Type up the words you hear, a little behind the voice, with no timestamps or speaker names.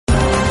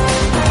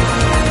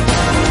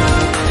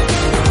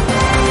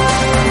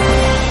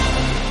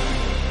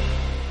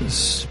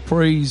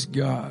Praise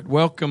God.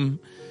 Welcome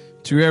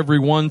to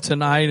everyone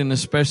tonight, and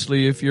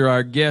especially if you're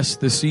our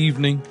guest this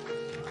evening.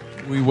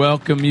 We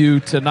welcome you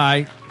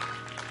tonight.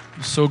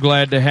 I'm so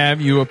glad to have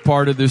you a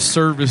part of this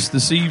service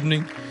this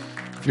evening.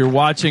 If you're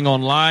watching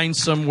online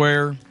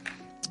somewhere,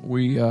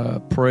 we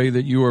pray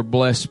that you are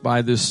blessed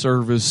by this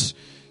service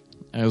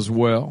as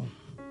well.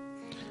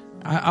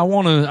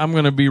 I'm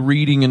going to be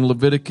reading in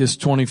Leviticus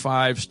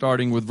 25,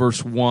 starting with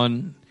verse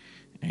 1.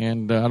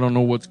 And I don't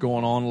know what's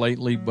going on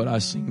lately, but I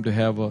seem to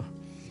have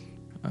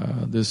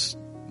this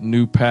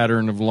new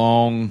pattern of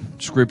long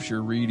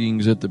scripture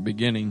readings at the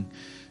beginning.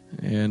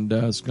 And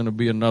it's going to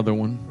be another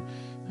one.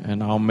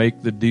 And I'll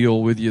make the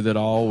deal with you that I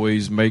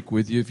always make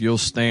with you. If you'll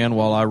stand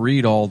while I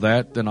read all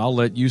that, then I'll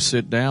let you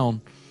sit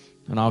down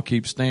and I'll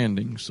keep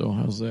standing. So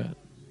how's that?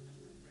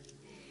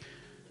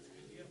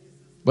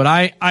 But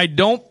I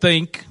don't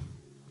think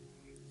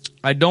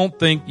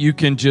you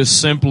can just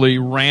simply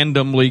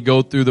randomly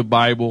go through the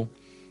Bible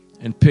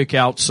and pick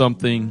out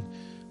something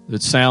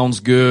that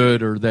sounds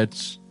good or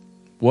that's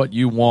what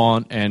you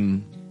want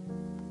and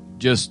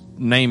just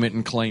name it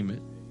and claim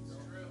it.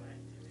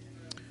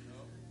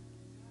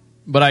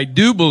 But I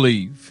do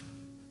believe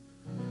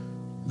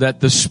that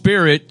the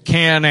Spirit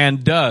can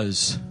and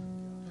does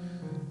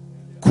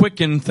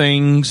quicken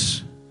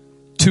things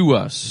to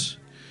us.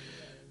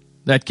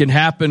 That can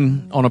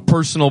happen on a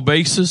personal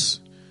basis,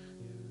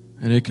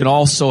 and it can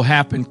also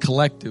happen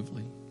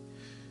collectively.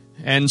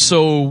 And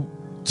so,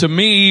 to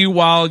me,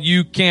 while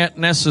you can't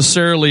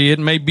necessarily, it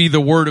may be the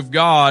Word of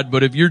God,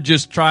 but if you're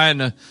just trying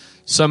to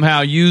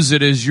somehow use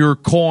it as your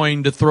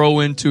coin to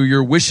throw into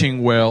your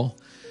wishing well,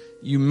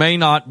 you may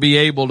not be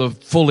able to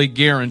fully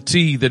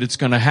guarantee that it's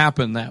going to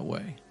happen that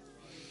way.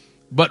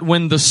 But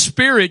when the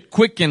Spirit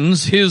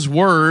quickens His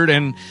Word,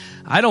 and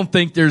I don't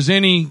think there's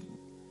any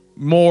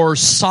more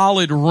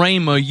solid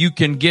rhema you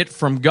can get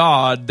from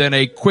God than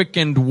a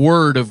quickened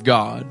Word of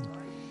God.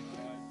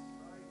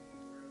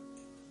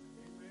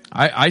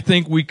 I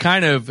think we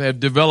kind of have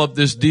developed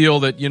this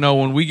deal that,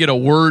 when we get a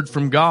word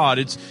from God,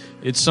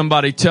 it's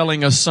somebody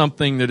telling us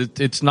something that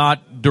it's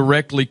not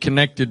directly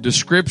connected to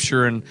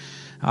Scripture. And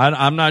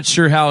I'm not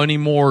sure how any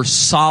more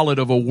solid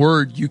of a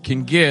word you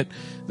can get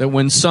that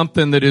when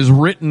something that is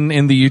written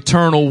in the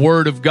eternal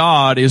Word of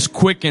God is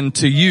quickened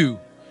to you.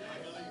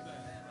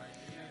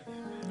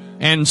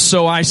 And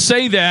so I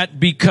say that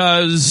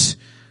because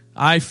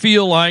I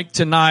feel like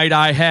tonight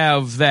I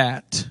have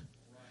that.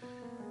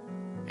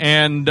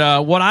 And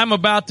what I'm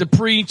about to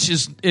preach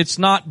it's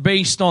not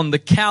based on the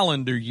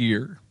calendar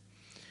year.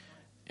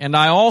 And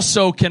I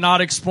also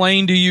cannot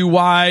explain to you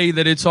why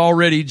that it's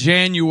already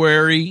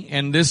January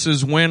and this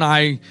is when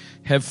I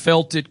have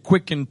felt it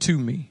quickened to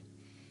me.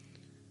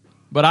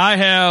 But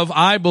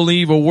I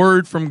believe, a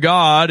word from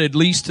God, at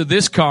least to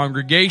this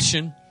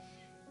congregation,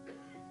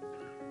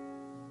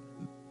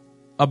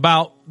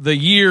 about the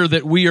year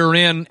that we are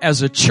in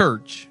as a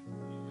church.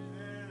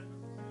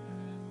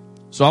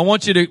 So I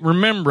want you to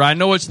remember, I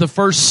know it's the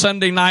first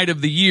Sunday night of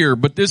the year,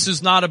 but this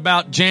is not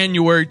about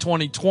January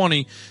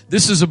 2020.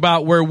 This is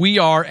about where we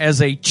are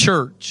as a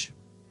church.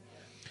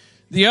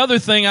 The other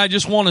thing I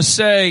just want to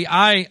say,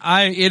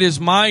 it is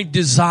my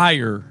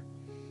desire.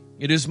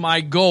 It is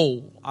my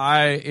goal.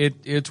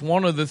 It's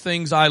one of the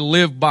things I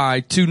live by,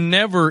 to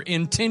never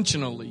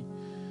intentionally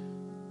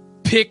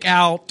pick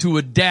out to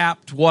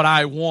adapt what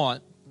I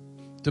want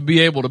to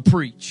be able to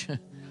preach.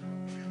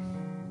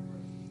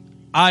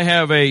 I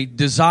have a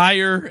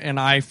desire and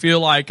I feel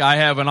like I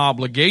have an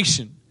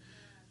obligation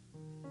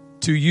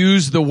to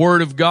use the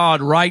Word of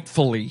God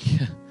rightfully.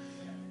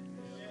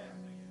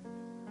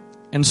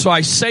 And so I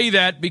say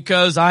that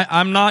because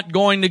I'm not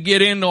going to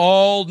get into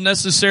all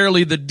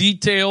necessarily the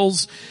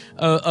details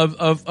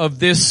of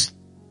this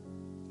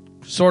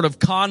sort of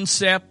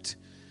concept.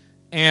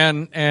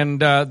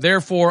 And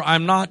therefore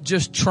I'm not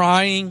just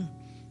trying.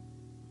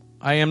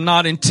 I am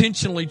not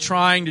intentionally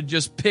trying to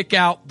just pick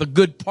out the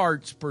good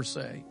parts per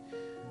se.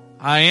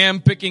 I am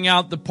picking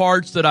out the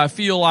parts that I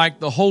feel like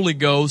the Holy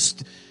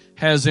Ghost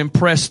has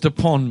impressed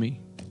upon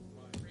me.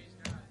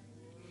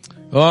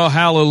 Oh,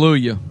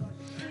 hallelujah.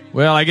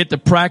 Well, I get to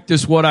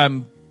practice what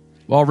I'm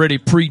already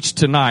preached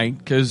tonight,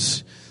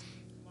 because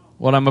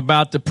what I'm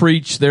about to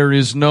preach, there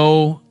is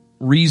no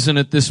reason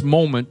at this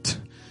moment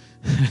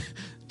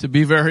to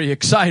be very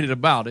excited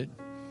about it.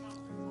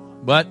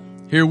 But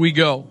here we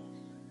go.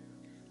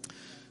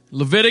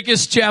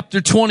 Leviticus chapter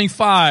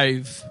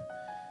 25,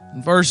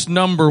 verse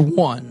number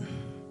 1.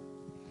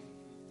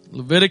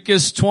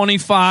 Leviticus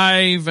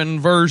 25 and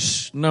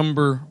verse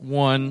number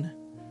 1.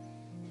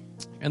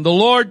 And the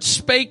Lord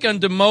spake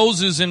unto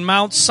Moses in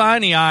Mount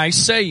Sinai,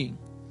 saying,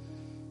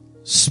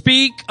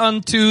 Speak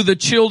unto the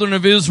children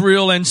of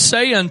Israel, and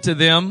say unto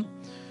them,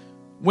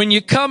 When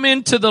you come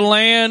into the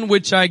land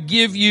which I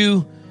give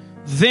you,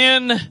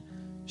 then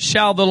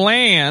shall the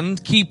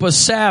land keep a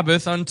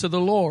Sabbath unto the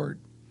Lord.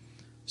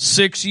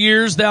 6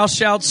 years thou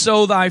shalt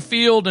sow thy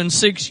field, and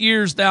 6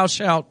 years thou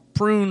shalt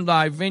prune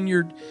thy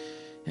vineyard,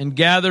 and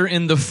gather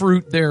in the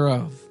fruit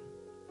thereof.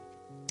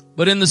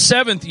 But in the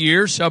 7th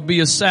year shall be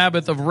a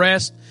Sabbath of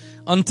rest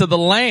unto the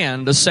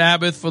land, a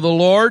Sabbath for the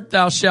Lord.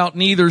 Thou shalt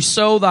neither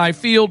sow thy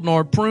field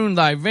nor prune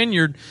thy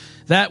vineyard.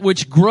 That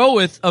which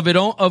groweth of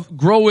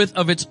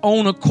its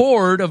own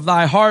accord of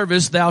thy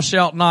harvest thou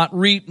shalt not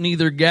reap,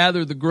 neither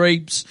gather the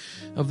grapes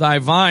of thy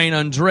vine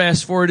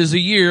undressed, for it is a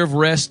year of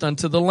rest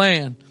unto the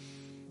land.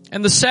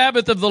 And the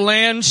Sabbath of the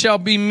land shall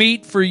be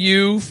meat for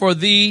you, for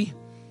thee,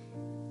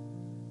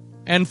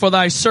 and for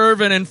thy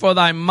servant, and for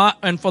thy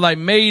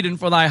maid, and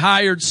for thy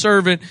hired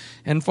servant,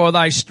 and for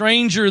thy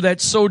stranger that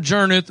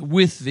sojourneth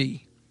with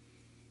thee.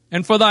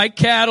 And for thy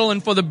cattle,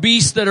 and for the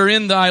beasts that are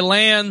in thy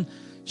land,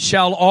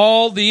 shall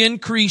all the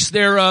increase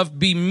thereof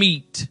be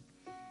meat.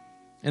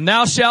 And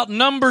thou shalt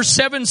number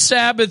 7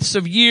 Sabbaths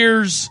of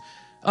years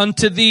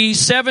unto thee,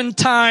 7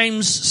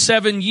 times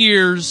 7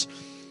 years.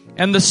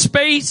 And the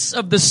space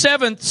of the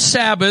 7th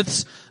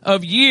Sabbaths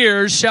of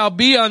years shall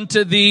be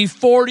unto thee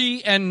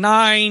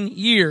 49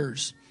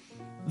 years.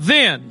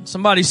 Then,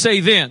 somebody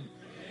say then.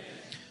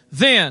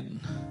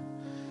 Then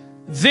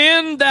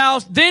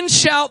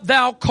shalt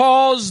thou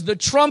cause the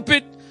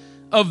trumpet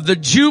of the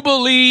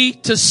Jubilee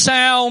to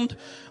sound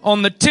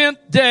on the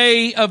 10th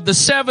day of the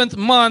 7th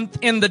month.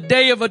 In the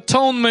day of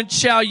atonement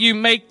shall you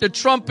make the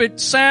trumpet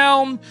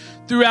sound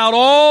throughout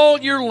all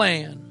your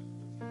land.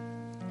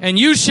 And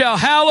you shall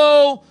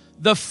hallow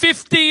the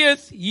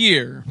 50th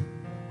year.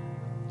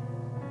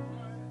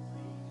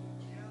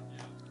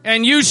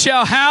 And you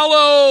shall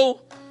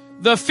hallow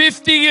the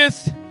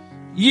 50th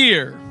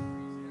year.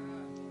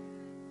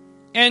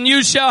 And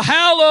you shall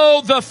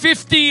hallow the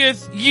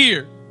 50th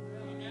year.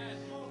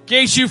 In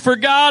case you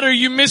forgot or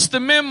you missed the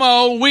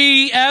memo,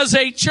 we as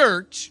a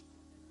church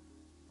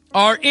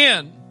are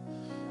in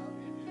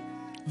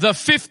the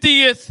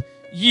 50th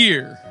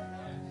year.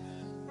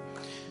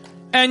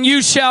 And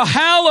you shall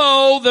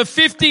hallow the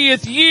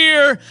 50th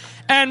year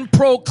and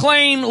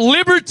proclaim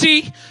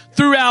liberty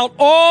throughout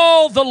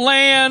all the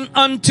land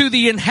unto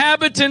the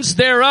inhabitants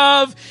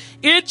thereof.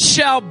 It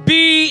shall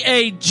be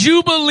a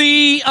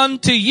jubilee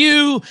unto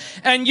you,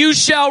 and you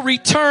shall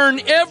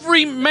return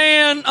every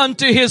man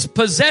unto his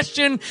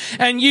possession,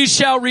 and you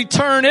shall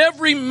return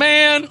every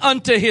man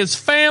unto his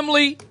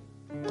family.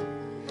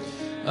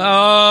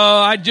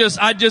 I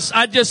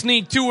just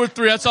need 2 or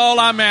 3. That's all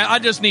I'm at. I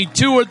just need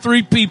 2 or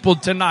 3 people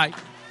tonight.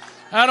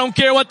 I don't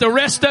care what the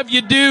rest of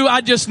you do.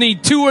 I just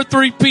need 2 or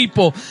 3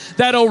 people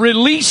that'll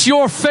release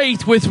your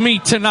faith with me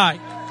tonight.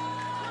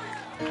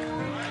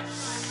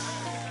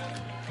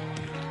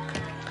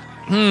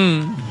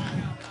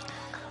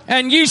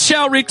 And ye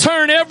shall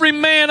return every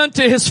man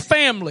unto his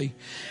family.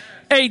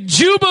 A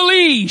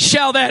jubilee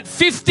shall that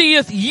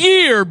 50th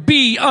year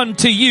be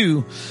unto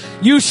you.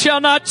 You shall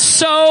not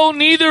sow,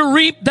 neither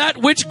reap that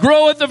which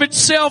groweth of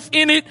itself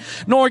in it,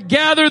 nor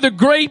gather the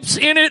grapes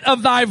in it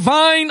of thy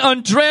vine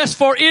undressed,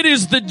 for it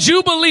is the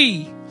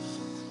jubilee.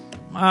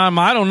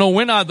 I don't know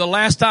when the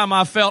last time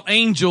I felt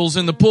angels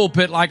in the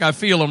pulpit like I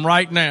feel them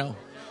right now.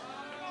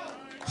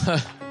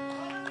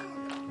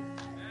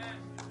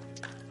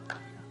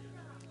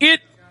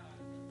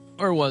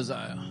 Where was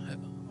I?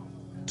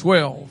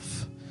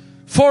 12.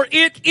 For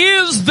it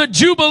is the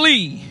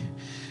jubilee.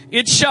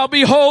 It shall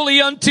be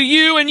holy unto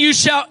you, and you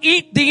shall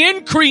eat the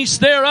increase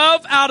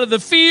thereof out of the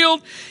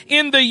field.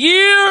 In the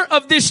year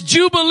of this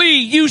jubilee,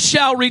 you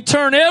shall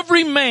return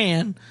every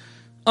man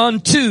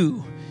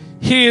unto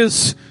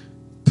his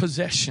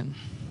possession.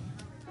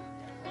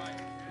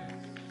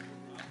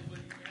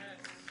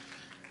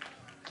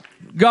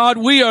 God,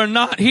 we are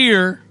not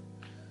here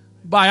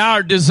by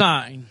our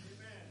design.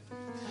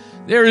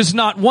 There is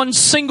not one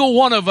single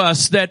one of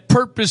us that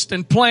purposed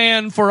and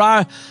planned for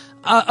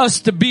us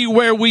to be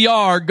where we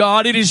are,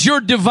 God. It is your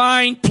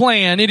divine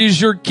plan. It is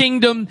your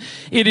kingdom.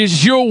 It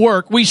is your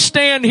work. We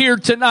stand here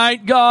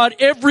tonight, God,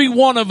 every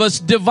one of us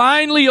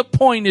divinely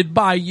appointed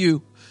by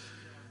you.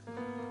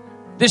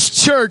 This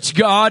church,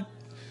 God,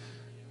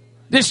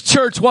 this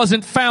church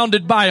wasn't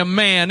founded by a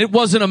man. It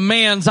wasn't a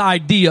man's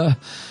idea.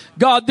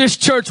 God, this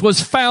church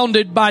was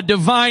founded by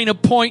divine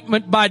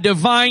appointment, by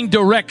divine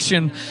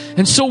direction.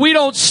 And so we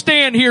don't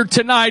stand here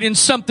tonight in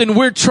something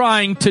we're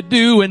trying to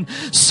do and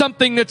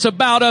something that's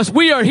about us.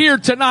 We are here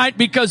tonight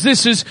because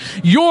this is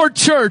your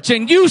church,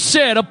 and you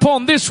said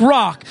upon this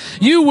rock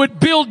you would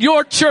build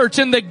your church,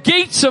 and the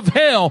gates of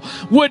hell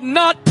would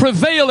not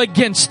prevail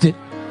against it.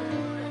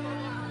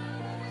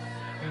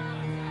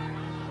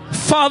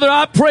 Father,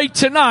 I pray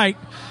tonight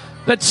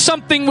that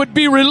something would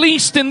be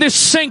released in this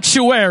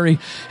sanctuary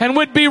and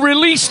would be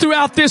released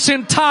throughout this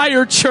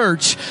entire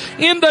church.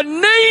 In the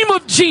name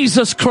of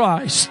Jesus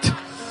Christ.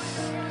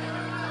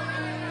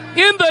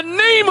 In the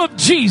name of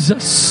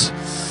Jesus.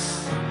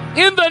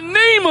 In the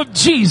name of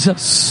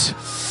Jesus.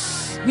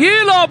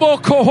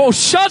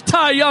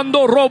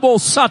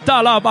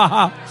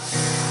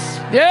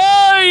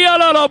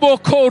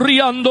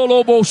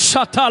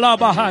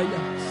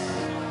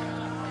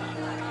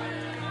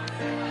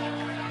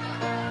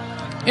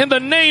 In the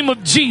name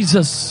of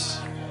Jesus.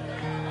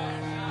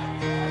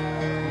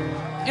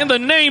 In the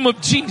name of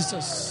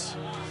Jesus.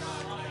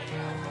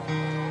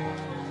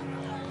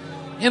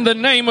 In the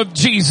name of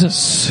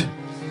Jesus.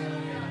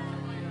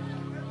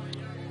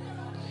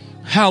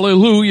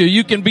 Hallelujah.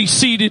 You can be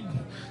seated.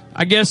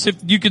 I guess if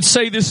you could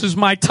say this is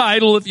my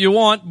title if you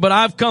want, but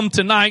I've come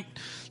tonight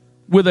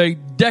with a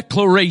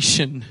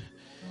declaration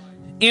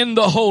in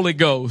the Holy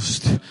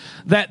Ghost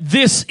that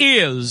this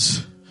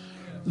is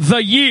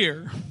the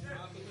year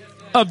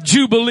of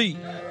Jubilee.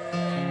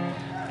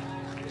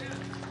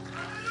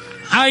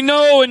 I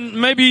know, and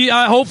maybe,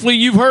 hopefully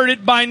you've heard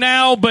it by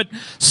now, but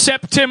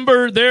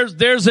September,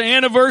 there's an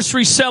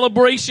anniversary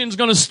celebration. It's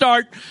going to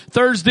start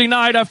Thursday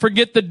night. I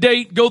forget the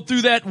date. Go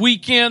through that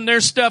weekend.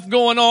 There's stuff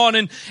going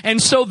on.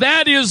 And so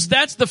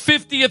that's the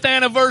 50th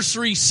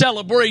anniversary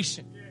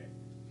celebration.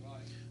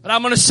 But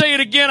I'm going to say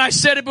it again. I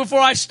said it before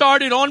I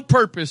started on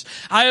purpose.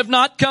 I have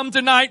not come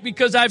tonight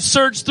because I've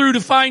searched through to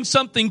find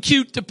something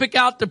cute to pick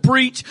out to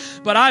preach.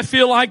 But I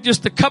feel like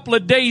just a couple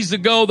of days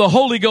ago, the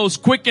Holy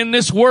Ghost quickened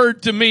this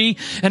word to me.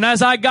 And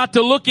as I got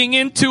to looking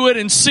into it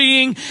and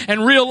seeing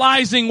and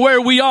realizing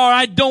where we are,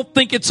 I don't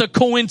think it's a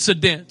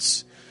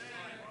coincidence.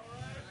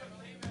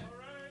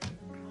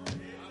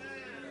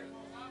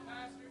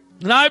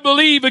 And I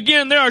believe,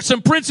 again, there are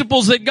some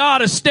principles that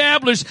God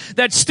established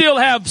that still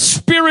have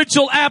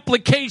spiritual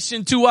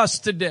application to us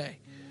today.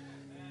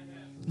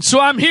 So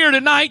I'm here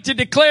tonight to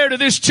declare to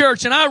this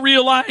church, and I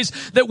realize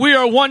that we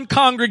are one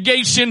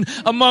congregation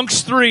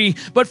amongst three,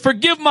 but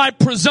forgive my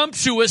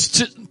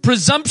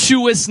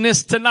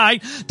presumptuousness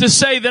tonight to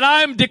say that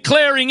I'm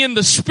declaring in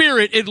the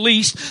Spirit, at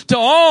least, to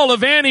all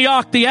of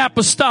Antioch, the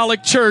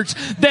Apostolic Church,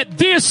 that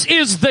this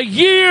is the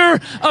year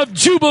of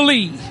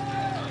Jubilee.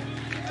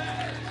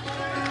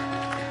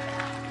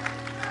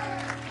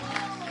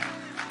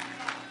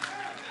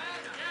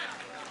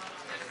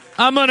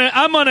 I'm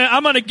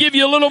gonna give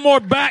you a little more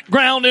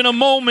background in a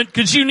moment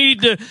because you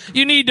need to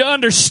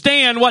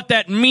understand what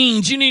that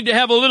means. You need to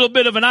have a little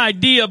bit of an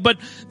idea. But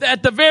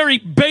at the very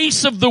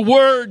base of the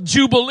word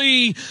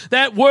Jubilee,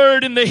 that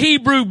word in the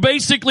Hebrew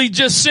basically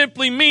just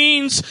simply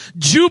means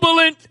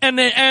jubilant, and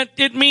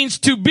it means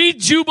to be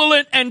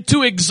jubilant and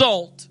to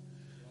exult.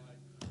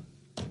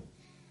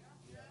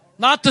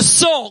 Not to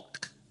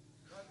sulk.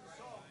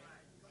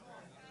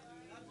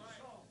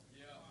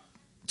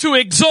 To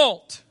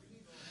exult.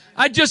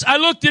 I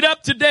looked it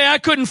up today. I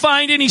couldn't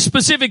find any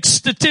specific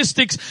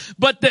statistics,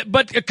 but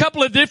a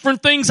couple of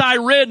different things I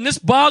read, and this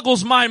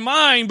boggles my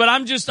mind, but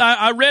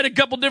I read a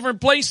couple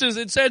different places.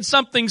 It said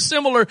something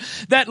similar,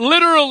 that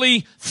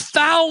literally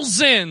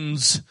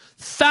thousands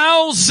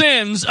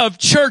of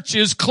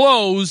churches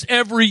close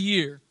every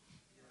year.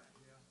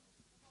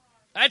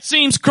 That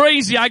seems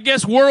crazy. I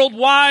guess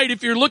worldwide,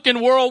 if you're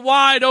looking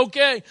worldwide,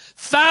 okay.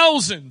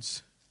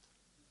 Thousands.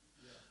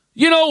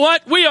 You know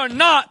what? We are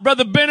not,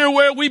 Brother Benner,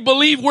 where we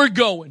believe we're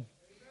going.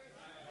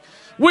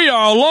 We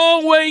are a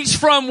long ways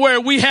from where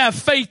we have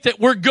faith that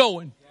we're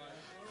going.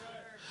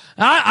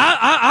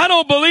 I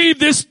don't believe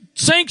this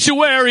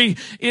sanctuary,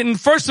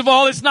 first of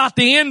all, it's not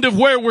the end of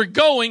where we're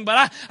going,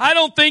 but I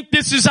don't think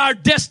this is our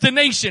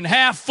destination,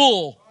 half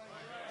full.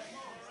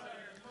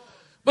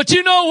 But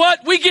you know what?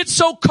 We get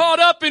so caught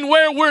up in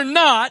where we're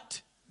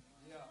not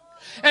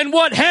and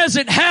what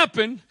hasn't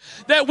happened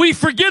that we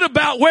forget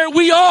about where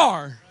we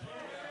are.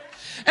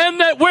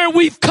 And that where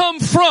we've come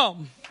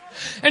from.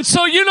 And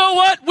so you know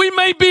what? We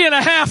may be in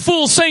a half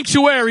full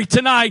sanctuary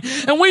tonight,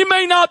 and we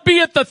may not be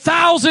at the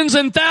thousands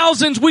and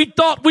thousands we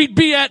thought we'd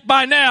be at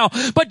by now.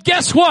 But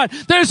guess what?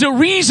 There's a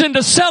reason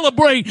to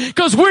celebrate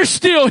because we're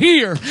still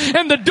here,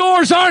 and the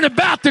doors aren't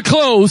about to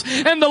close,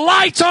 and the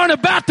lights aren't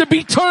about to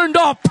be turned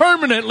off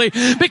permanently,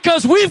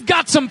 because we've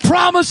got some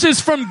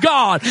promises from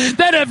God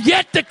that have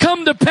yet to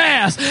come to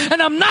pass.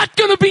 And I'm not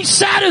going to be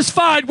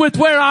satisfied with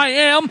where I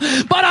am,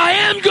 but I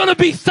am going to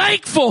be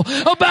thankful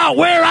about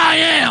where I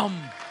am.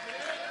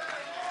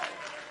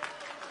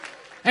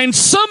 And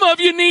some of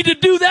you need to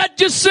do that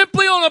just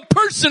simply on a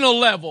personal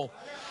level.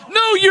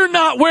 No, you're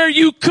not where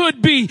you could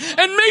be.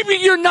 And maybe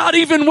you're not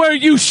even where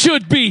you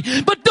should be.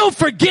 But don't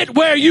forget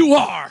where you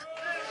are.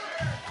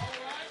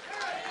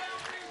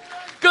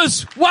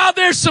 Because while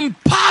there's some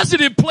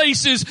positive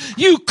places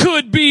you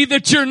could be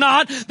that you're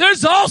not,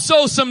 there's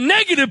also some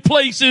negative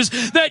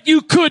places that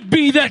you could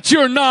be that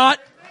you're not.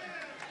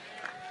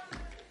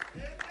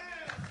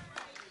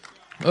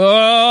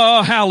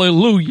 Oh,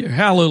 hallelujah,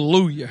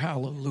 hallelujah,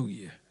 hallelujah.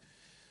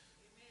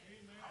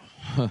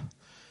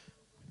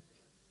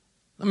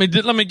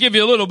 Let me give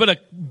you a little bit of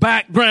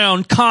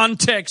background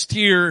context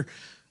here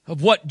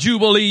of what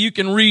Jubilee. You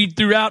can read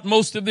throughout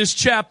most of this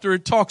chapter.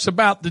 It talks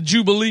about the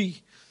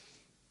Jubilee.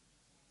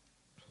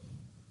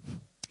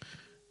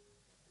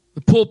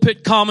 The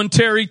pulpit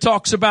commentary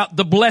talks about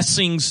the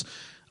blessings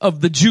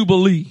of the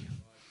Jubilee.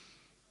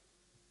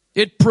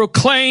 It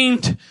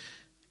proclaimed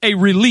a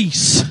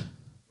release.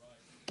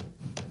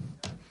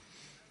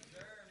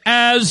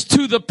 As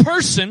to the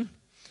person,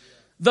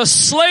 the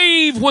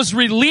slave was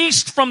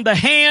released from the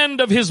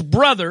hand of his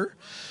brother,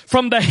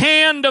 from the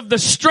hand of the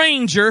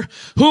stranger,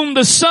 whom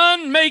the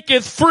Son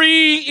maketh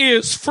free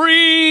is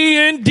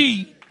free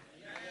indeed.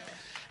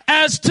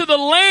 As to the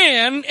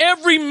land,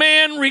 every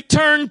man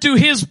returned to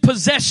his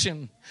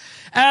possession.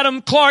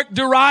 Adam Clark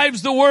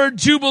derives the word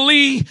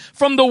Jubilee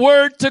from the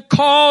word to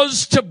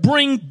cause, to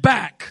bring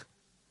back.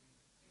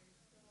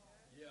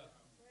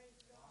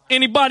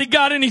 Anybody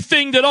got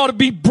anything that ought to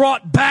be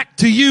brought back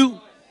to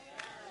you?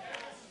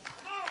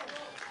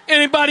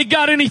 Anybody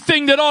got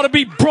anything that ought to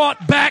be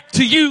brought back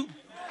to you?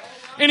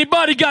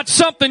 Anybody got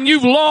something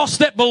you've lost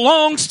that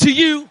belongs to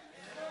you?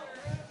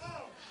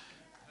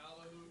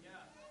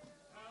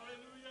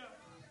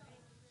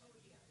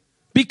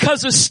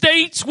 Because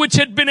estates which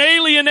had been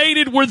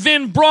alienated were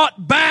then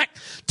brought back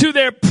to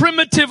their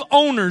primitive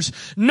owners.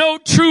 No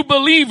true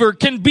believer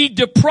can be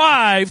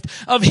deprived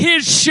of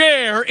his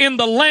share in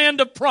the land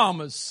of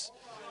promise.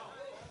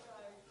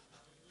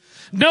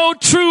 No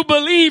true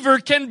believer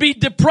can be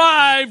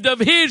deprived of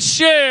his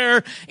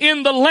share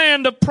in the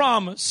land of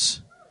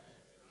promise.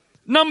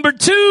 Number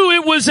two,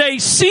 it was a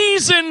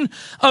season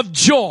of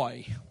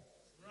joy.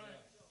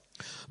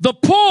 The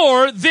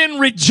poor then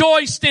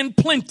rejoiced in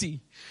plenty.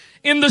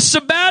 In the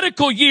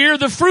sabbatical year,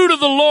 the fruit of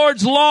the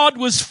Lord's law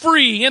was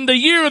free. In the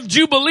year of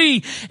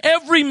Jubilee,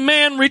 every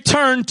man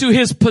returned to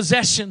his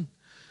possession.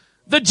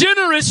 The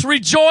generous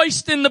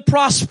rejoiced in the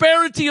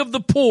prosperity of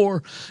the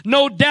poor.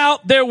 No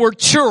doubt there were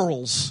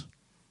churls.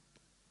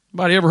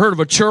 Anybody ever heard of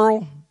a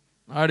churl?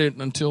 I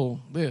didn't until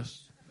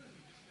this.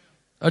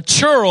 A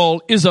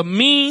churl is a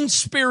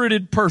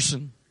mean-spirited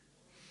person.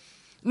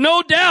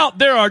 No doubt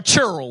there are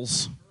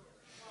churls.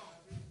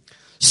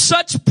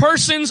 Such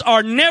persons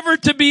are never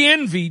to be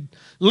envied,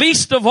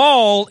 least of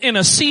all in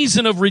a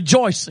season of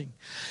rejoicing.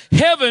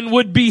 Heaven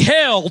would be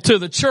hell to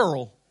the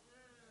churl.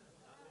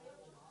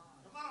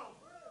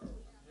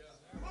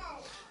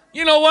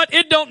 You know what?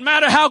 It don't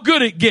matter how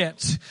good it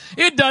gets.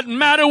 It doesn't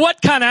matter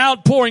what kind of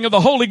outpouring of the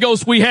Holy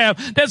Ghost we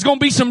have. There's going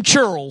to be some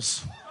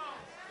churls.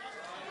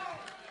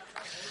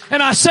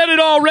 And I said it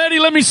already.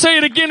 Let me say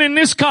it again in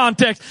this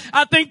context.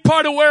 I think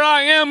part of where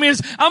I am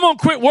is I'm going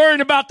to quit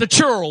worrying about the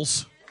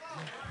churls.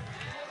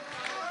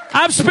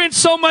 I've spent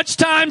so much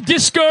time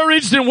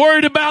discouraged and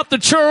worried about the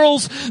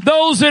churls,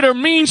 those that are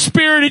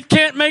mean-spirited,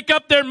 can't make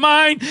up their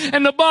mind.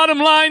 And the bottom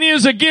line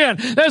is, again,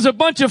 there's a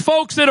bunch of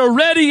folks that are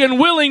ready and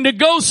willing to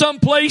go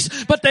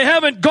someplace, but they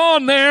haven't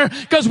gone there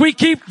because we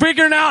keep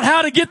figuring out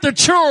how to get the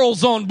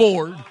churls on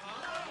board.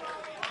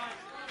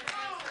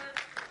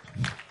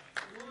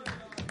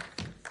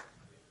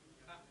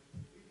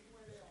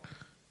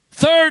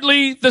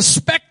 Thirdly, the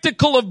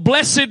spectacle of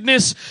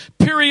blessedness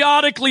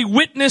periodically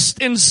witnessed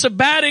in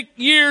sabbatic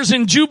years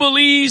and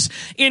jubilees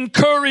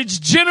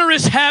encouraged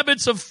generous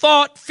habits of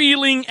thought,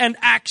 feeling, and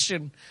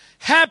action.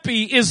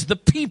 Happy is the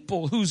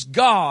people whose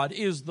God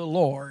is the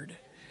Lord.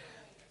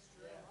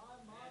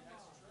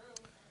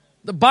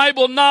 The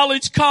Bible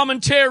Knowledge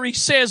Commentary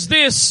says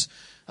this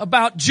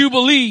about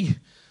Jubilee.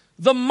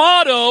 The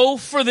motto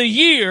for the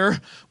year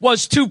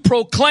was to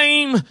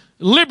proclaim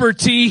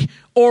liberty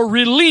or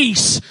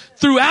release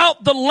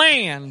throughout the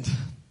land.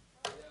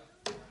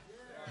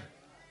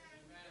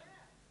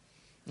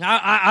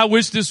 I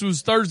wish this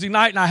was Thursday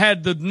night and I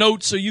had the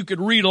notes so you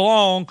could read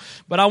along,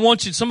 but I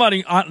want you,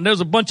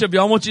 there's a bunch of you,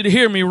 I want you to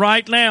hear me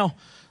right now.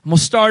 I'm going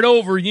to start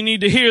over. You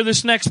need to hear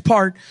this next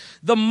part.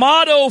 The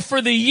motto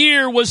for the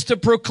year was to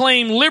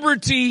proclaim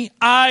liberty,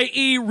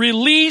 i.e.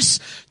 release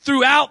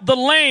throughout the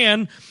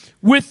land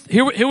with,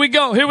 here we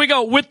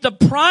go, with the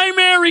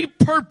primary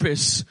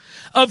purpose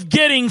of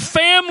getting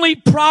family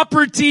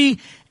property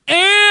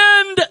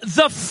and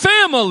the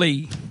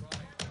family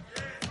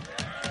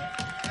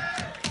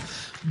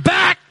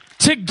back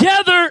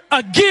together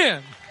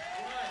again.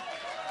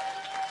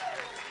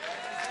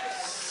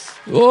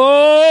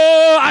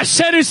 Oh, I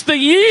said it's the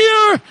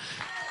year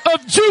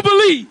of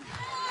Jubilee.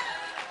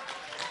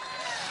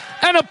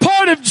 And a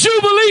part of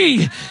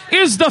Jubilee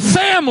is the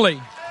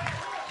family.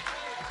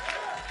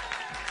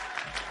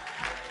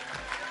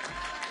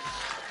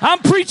 I'm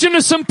preaching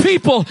to some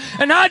people,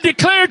 and I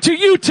declare to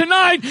you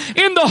tonight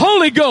in the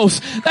Holy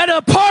Ghost that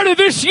a part of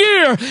this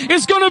year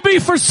is going to be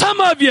for some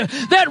of you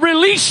that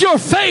release your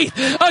faith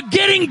of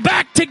getting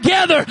back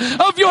together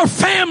of your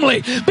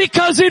family,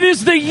 because it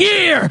is the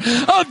year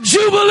of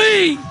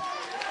Jubilee.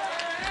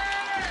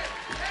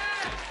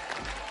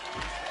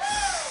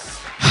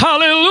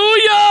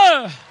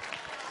 Hallelujah.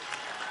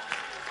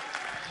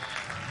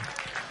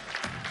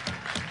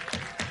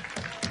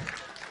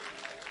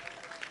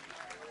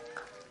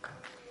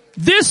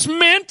 This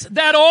meant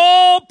that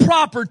all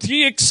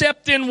property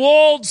except in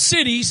walled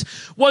cities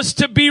was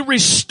to be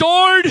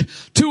restored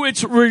to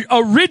its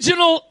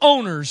original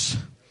owners.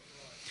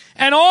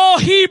 And all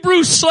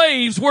Hebrew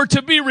slaves were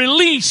to be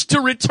released to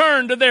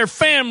return to their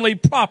family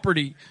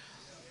property.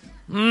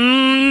 There's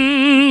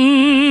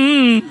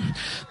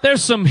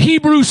some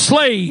Hebrew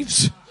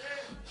slaves.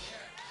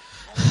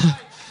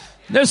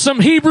 There's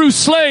some Hebrew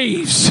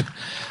slaves.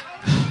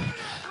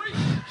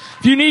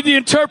 If you need the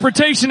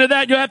interpretation of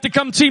that, you'll have to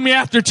come see me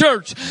after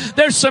church.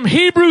 There's some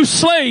Hebrew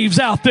slaves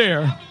out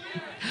there.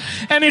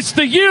 And it's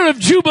the year of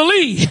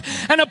Jubilee.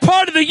 And a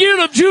part of the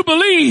year of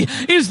Jubilee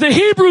is the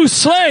Hebrew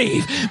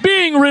slave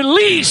being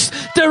released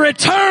to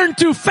return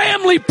to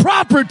family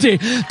property,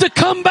 to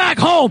come back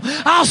home.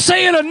 I'll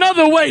say it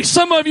another way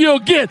some of you will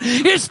get.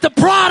 It's the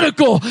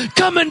prodigal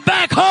coming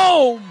back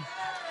home.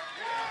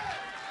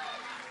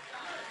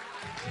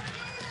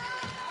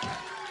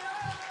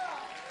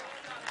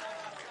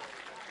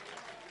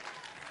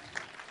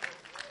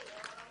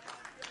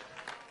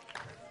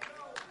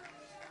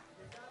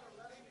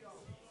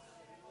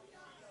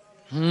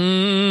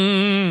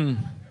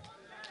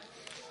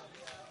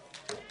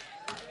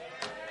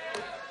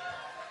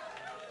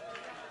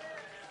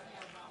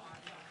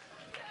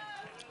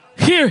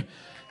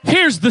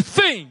 Here's the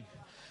thing.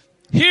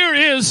 Here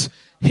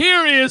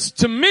is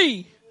to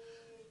me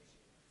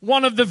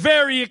one of the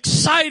very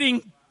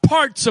exciting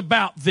parts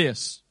about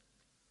this.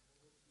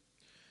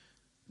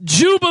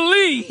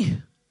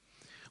 Jubilee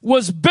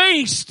was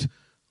based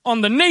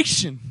on the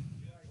nation.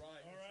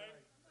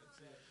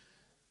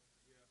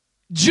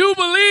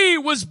 Jubilee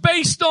was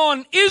based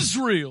on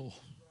Israel.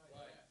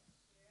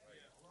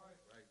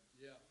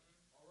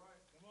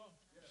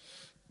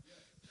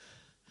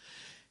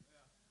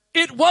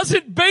 It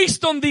wasn't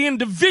based on the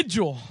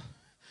individual.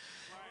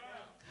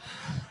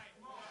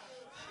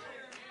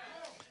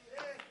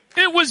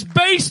 It was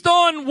based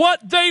on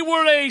what they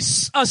were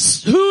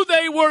who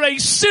they were a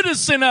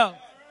citizen of.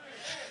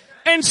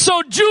 And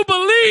so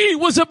Jubilee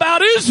was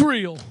about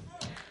Israel.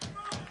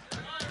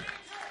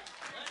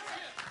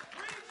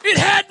 It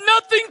had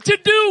nothing to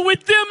do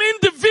with them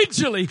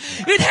individually.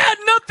 It had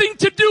nothing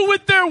to do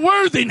with their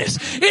worthiness.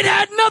 It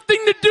had nothing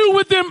to do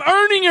with them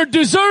earning or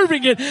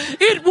deserving it.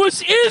 It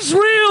was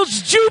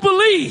Israel's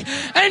Jubilee.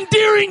 And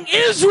during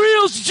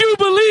Israel's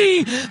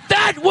Jubilee,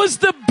 that was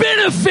the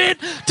benefit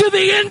to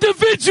the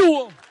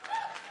individual.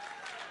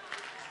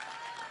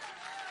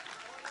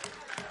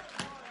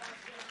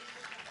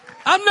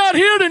 I'm not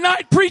here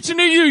tonight preaching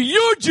to you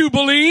your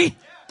Jubilee.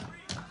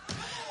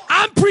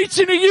 I'm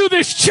preaching to you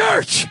this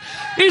church.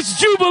 It's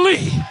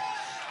Jubilee.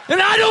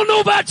 And I don't know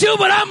about you,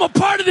 but I'm a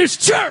part of this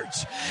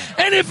church.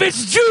 And if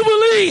it's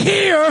Jubilee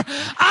here,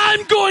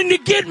 I'm going to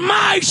get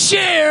my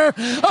share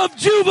of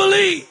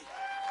Jubilee.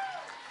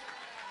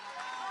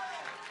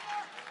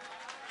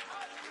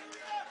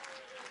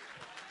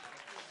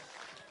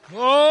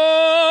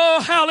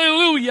 Oh,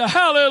 hallelujah,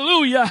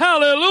 hallelujah,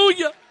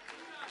 hallelujah.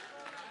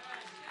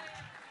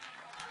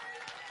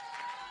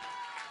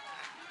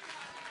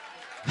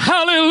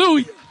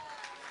 Hallelujah.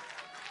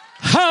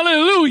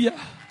 Hallelujah.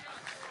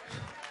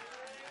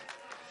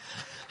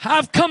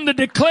 I've come to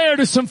declare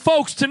to some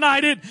folks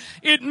tonight,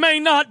 it may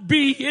not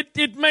be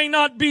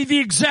the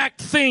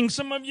exact thing.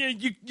 Some of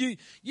you,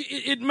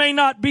 it may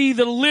not be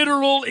the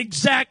literal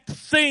exact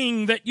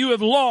thing that you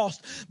have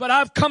lost, but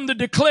I've come to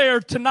declare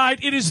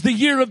tonight it is the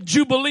year of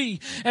Jubilee.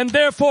 And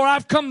therefore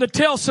I've come to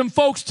tell some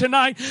folks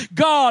tonight,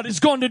 God is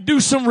going to do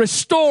some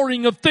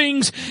restoring of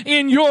things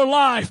in your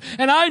life.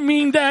 And I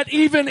mean that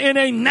even in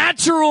a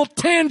natural,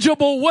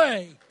 tangible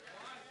way.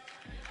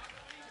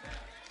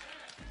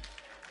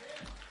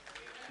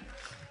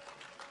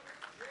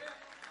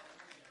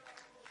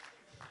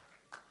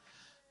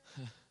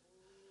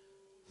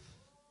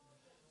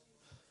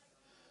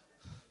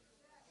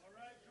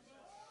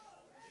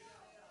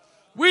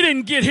 We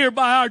didn't get here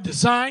by our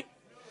design.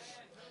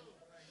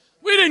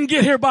 We didn't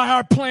get here by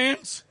our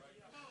plans.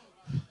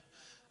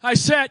 I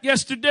sat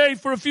yesterday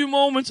for a few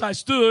moments. I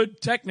stood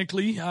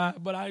technically,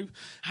 but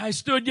I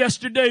stood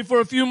yesterday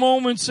for a few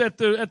moments at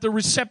the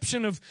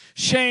reception of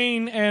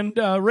Shane and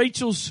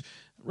Rachel,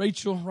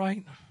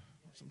 right?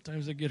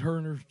 Sometimes I get her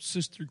and her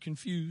sister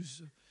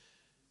confused.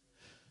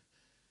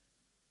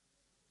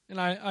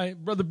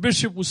 And Brother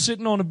Bishop was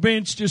sitting on a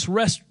bench just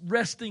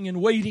resting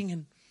and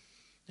waiting,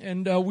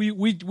 and we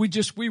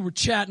were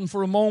chatting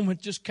for a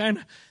moment, just kind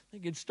of, I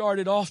think it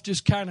started off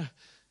just kind of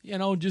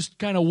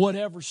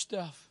whatever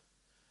stuff.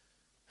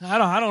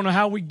 I don't know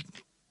how we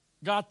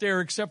got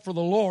there except for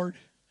the Lord.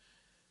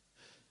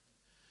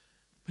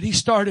 But he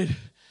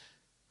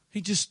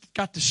just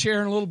got to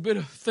sharing a little bit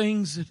of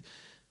things, that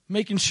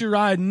making sure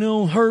I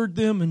heard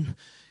them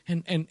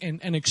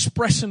and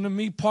expressing to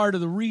me part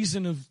of the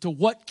reason to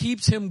what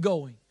keeps him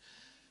going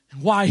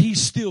and why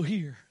he's still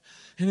here.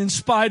 And in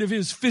spite of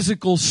his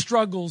physical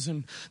struggles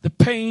and the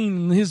pain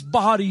in his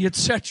body,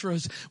 etc.,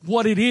 is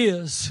what it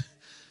is.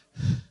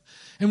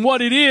 And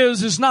what it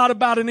is not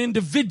about an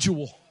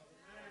individual.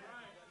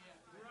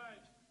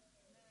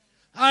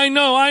 I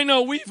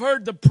know. We've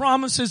heard the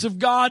promises of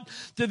God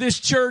to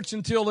this church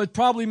until it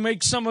probably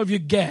makes some of you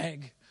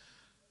gag.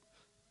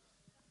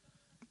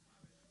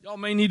 Y'all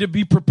may need to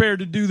be prepared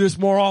to do this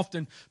more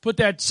often. Put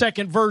that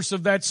second verse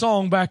of that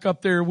song back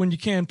up there when you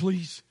can,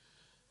 please.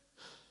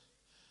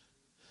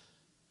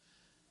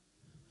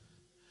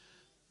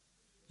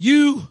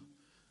 You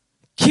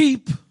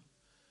keep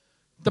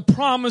the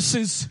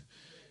promises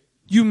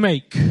you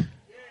make.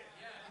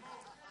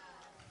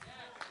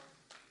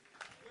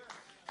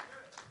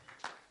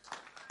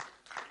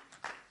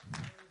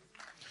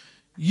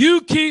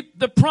 You keep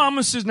the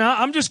promises. Now,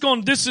 I'm just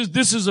going, this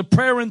is a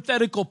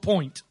parenthetical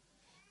point.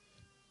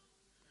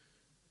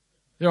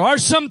 There are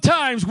some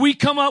times we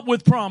come up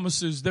with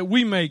promises that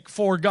we make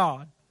for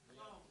God.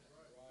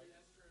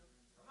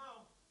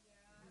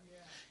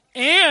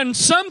 And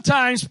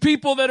sometimes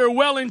people that are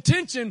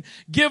well-intentioned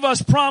give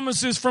us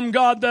promises from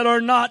God that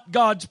are not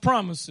God's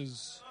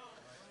promises.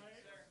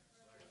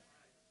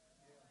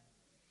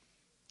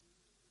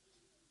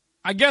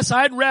 I guess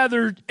I'd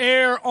rather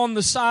err on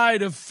the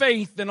side of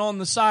faith than on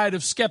the side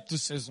of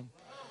skepticism.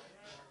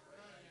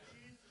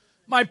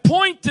 My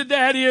point to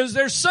that is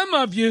there's some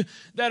of you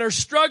that are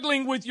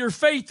struggling with your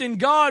faith in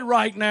God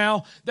right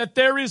now, that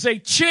there is a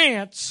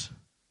chance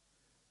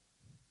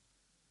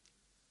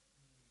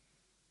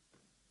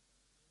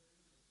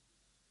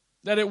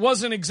that it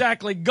wasn't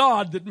exactly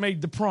God that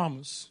made the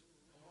promise.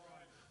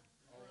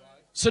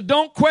 So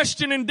don't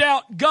question and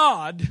doubt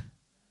God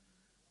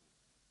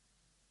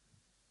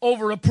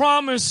over a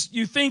promise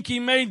you think He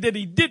made that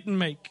He didn't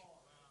make.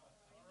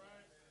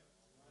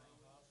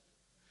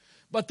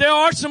 But there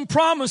are some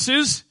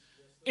promises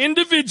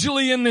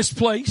individually in this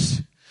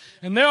place,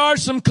 and there are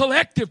some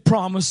collective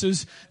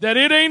promises that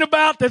it ain't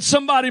about that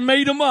somebody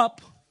made them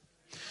up.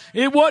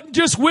 It wasn't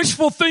just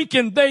wishful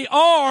thinking. They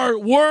are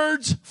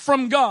words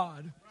from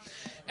God.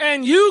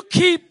 And you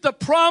keep the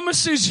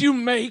promises you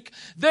make.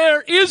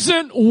 There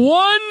isn't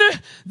one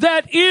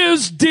that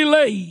is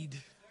delayed.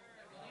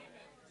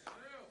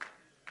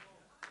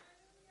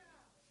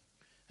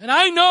 And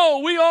I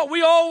know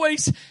we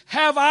always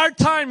have our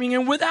timing,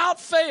 and without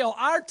fail,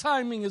 our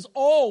timing is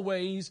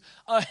always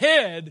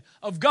ahead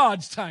of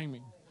God's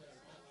timing.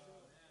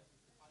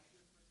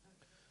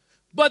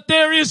 But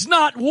there is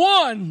not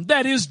one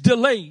that is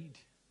delayed.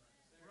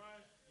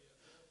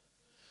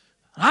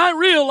 I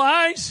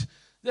realize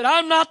that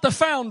I'm not the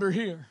founder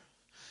here.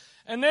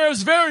 And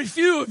there's very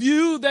few of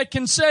you that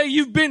can say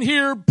you've been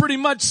here pretty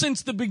much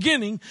since the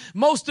beginning.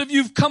 Most of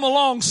you've come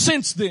along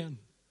since then.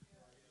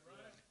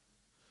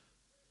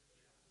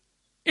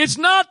 It's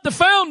not the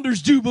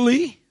founders'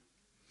 Jubilee.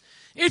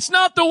 It's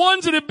not the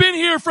ones that have been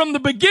here from the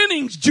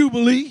beginning's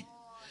Jubilee.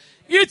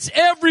 It's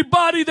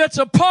everybody that's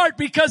a part,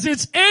 because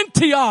it's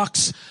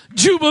Antioch's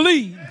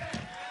Jubilee.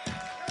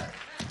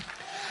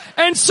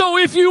 And so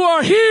if you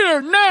are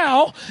here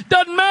now,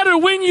 doesn't matter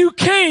when you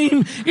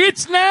came,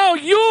 it's now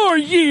your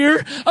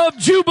year of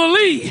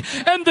Jubilee.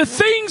 And the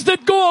things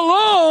that go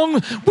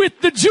along with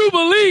the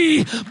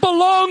Jubilee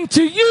belong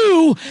to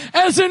you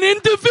as an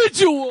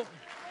individual.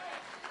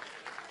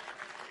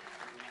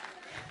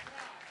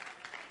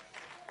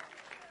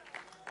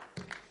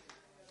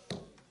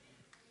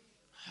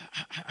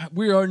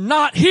 We are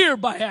not here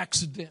by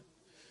accident.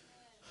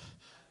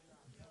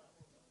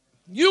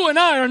 You and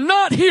I are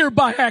not here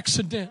by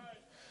accident.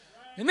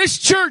 And this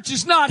church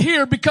is not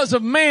here because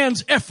of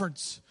man's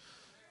efforts.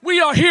 We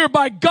are here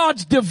by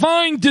God's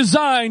divine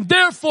design.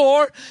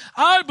 Therefore,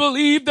 I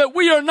believe that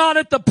we are not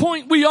at the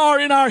point we are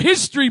in our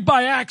history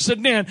by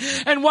accident.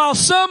 And while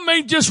some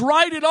may just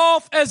write it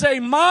off as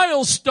a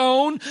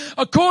milestone,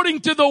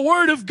 according to the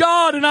Word of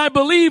God, and I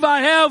believe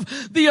I have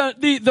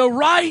the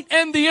right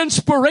and the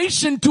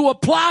inspiration to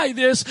apply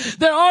this,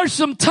 there are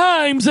some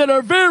times that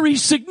are very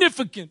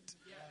significant.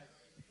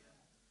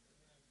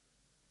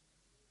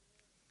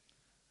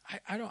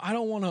 I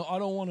don't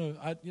want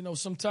to,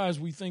 sometimes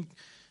we think,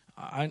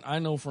 I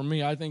know for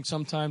me, I think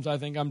sometimes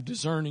I'm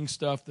discerning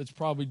stuff that's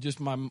probably just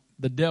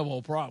the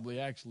devil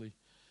probably, actually,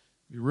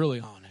 to be really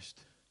honest.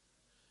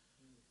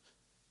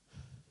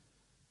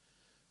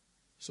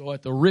 So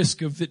at the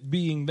risk of it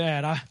being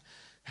that,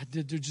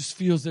 there just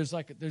feels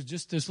there's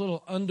just this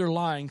little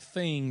underlying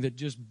thing that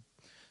just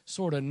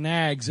sort of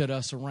nags at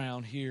us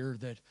around here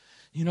that,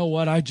 you know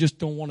what, I just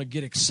don't want to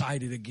get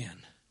excited again.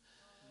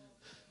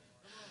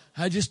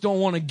 I just don't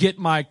want to get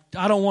my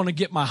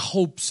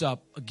hopes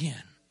up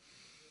again.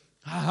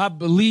 I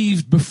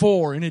believed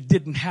before and it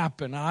didn't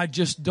happen. I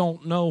just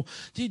don't know.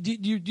 Do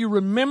you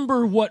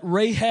remember what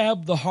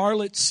Rahab the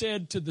harlot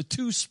said to the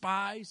two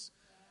spies?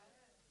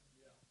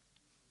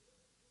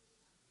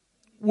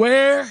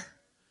 Where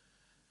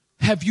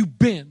have you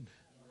been?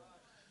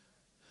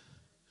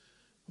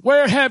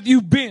 Where have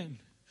you been?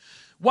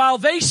 While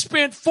they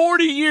spent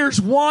 40 years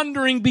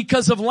wandering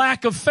because of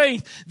lack of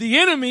faith, the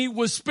enemy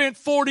was spent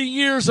 40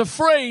 years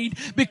afraid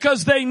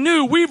because they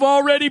knew we've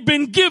already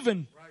been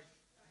given.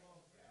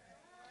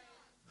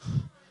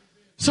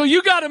 So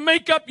you got to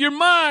make up your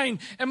mind.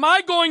 Am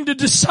I going to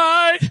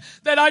decide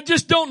that I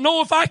just don't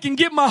know if I can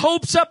get my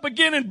hopes up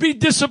again and be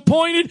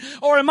disappointed?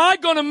 Or am I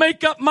going to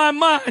make up my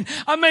mind?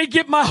 I may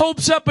get my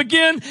hopes up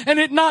again and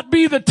it not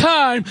be the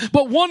time,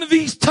 but one of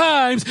these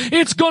times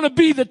it's going to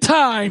be the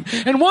time.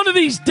 And one of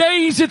these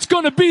days it's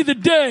going to be the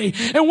day.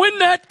 And when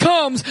that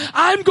comes,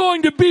 I'm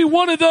going to be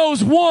one of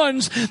those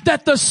ones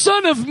that the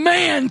Son of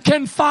Man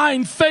can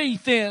find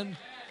faith in.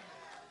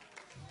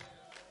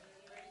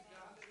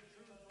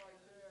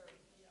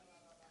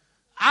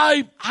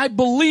 I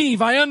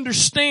believe, I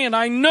understand,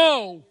 I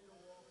know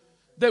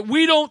that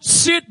we don't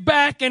sit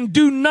back and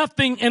do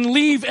nothing and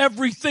leave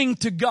everything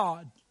to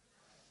God.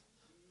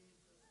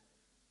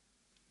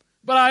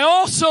 But I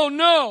also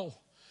know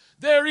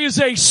there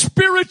is a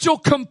spiritual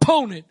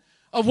component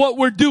of what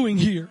we're doing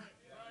here.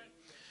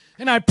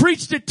 And I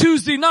preached it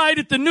Tuesday night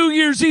at the New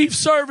Year's Eve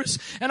service,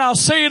 and I'll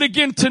say it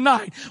again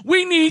tonight.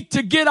 We need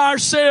to get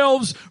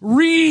ourselves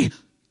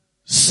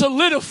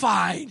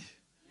re-solidified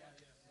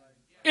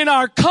in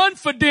our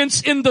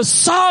confidence in the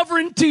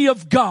sovereignty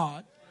of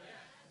God.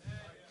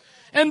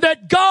 And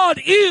that God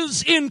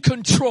is in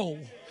control.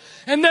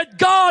 And that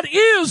God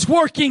is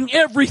working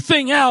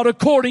everything out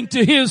according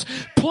to His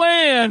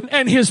plan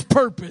and His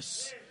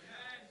purpose.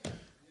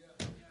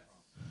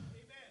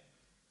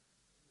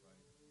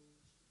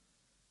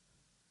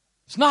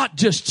 It's not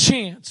just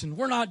chance, and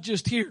we're not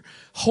just here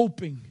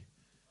hoping.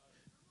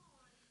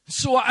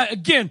 So I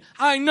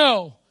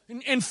know.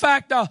 In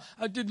fact, I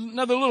did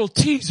another little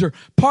teaser.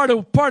 Part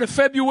of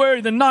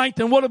February the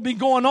 9th, and what'll be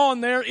going on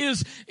there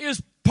is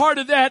part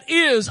of that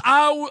is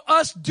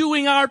us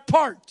doing our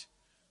part.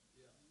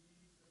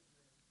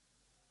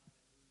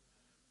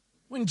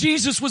 When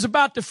Jesus was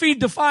about to feed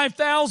the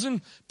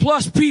 5,000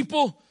 plus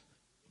people,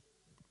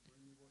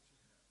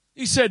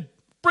 He said,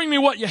 "Bring me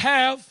what you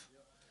have."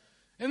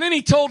 And then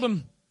He told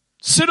them,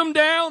 sit them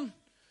down,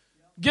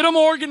 get them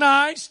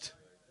organized.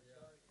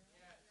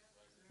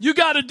 You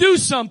got to do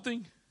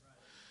something.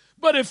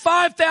 But if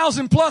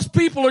 5,000 plus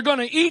people are going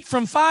to eat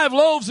from 5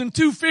 loaves and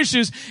 2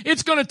 fishes,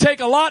 it's going to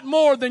take a lot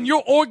more than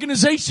your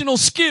organizational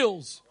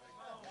skills.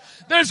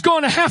 There's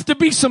going to have to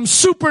be some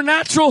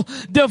supernatural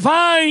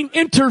divine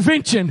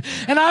intervention.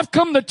 And I've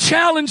come to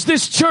challenge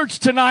this church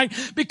tonight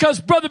because,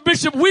 Brother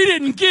Bishop, we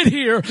didn't get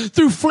here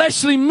through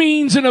fleshly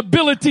means and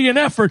ability and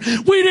effort.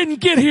 We didn't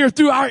get here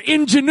through our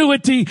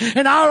ingenuity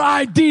and our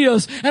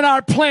ideas and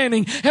our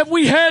planning. Have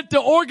we had to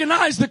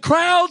organize the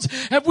crowds?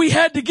 Have we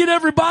had to get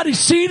everybody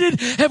seated?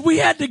 Have we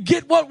had to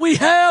get what we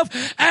have?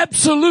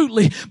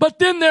 Absolutely. But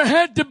then there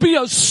had to be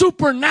a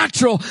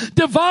supernatural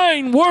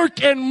divine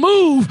work and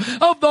move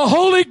of the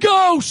Holy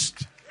Ghost.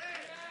 And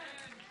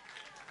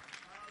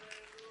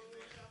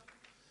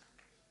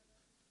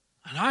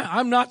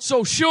I'm not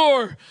so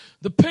sure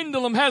the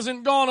pendulum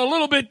hasn't gone a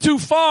little bit too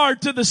far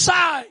to the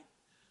side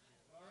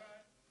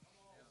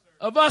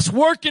of us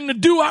working to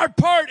do our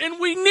part, and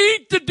we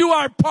need to do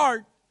our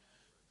part.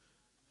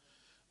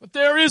 But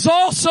there is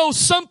also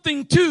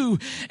something to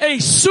a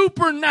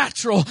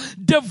supernatural,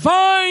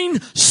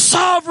 divine,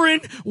 sovereign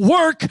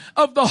work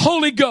of the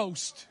Holy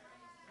Ghost.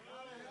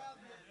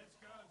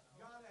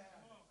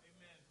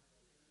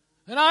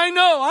 And I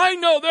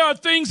know there are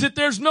things that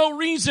there's no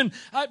reason.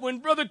 When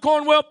Brother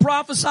Cornwell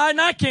prophesied, and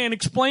I can't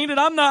explain it.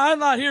 I'm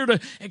not here to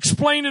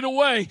explain it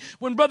away.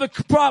 When Brother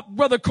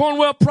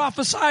Cornwell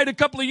prophesied a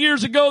couple of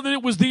years ago that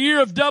it was the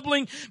year of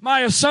doubling,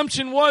 my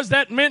assumption was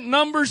that meant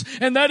numbers,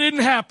 and that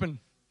didn't happen.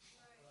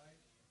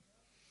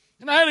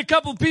 And I had a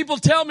couple of people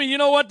tell me, you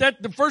know what,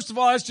 first of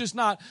all, that's just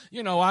not,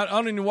 I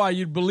don't know why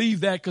you'd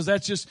believe that, because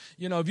that's just,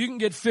 if you can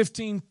get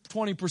 15,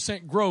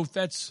 20% growth,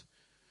 that's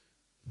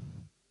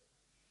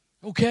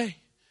okay.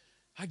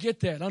 I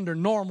get that under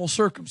normal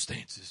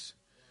circumstances.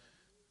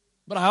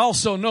 But I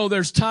also know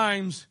there's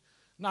times,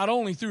 not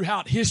only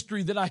throughout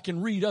history, that I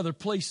can read other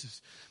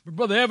places. But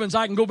Brother Evans,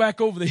 I can go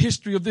back over the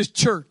history of this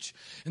church.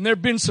 And there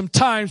have been some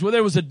times where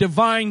there was a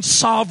divine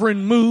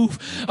sovereign move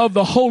of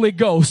the Holy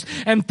Ghost.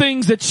 And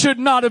things that should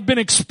not have been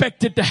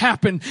expected to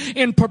happen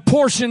in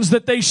proportions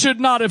that they should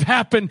not have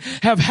happened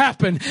have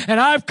happened. And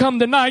I've come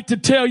tonight to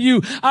tell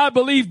you, I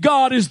believe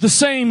God is the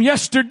same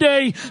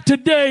yesterday,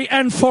 today,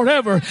 and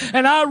forever.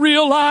 And I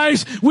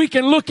realize we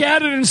can look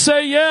at it and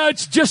say, yeah,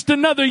 it's just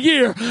another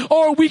year.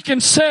 Or we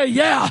can say,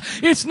 yeah,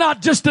 it's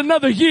not just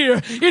another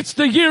year. It's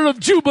the year of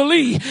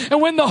Jubilee.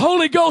 And when the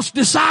Holy Ghost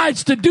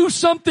decides to do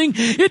something,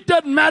 it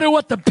doesn't matter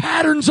what the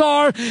patterns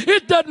are.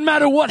 It doesn't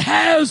matter what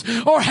has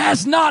or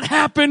has not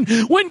happened.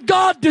 When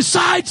God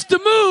decides to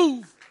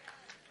move,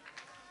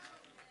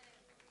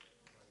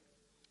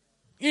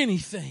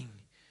 anything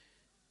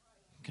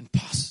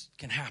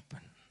can happen.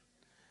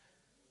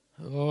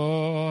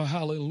 Oh,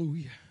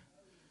 hallelujah.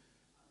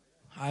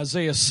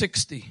 Isaiah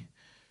 60,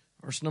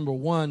 verse number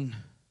 1.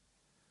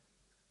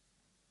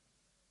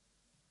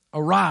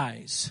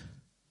 Arise,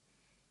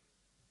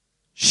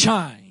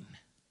 shine.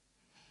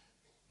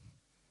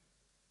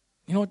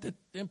 You know what the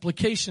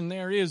implication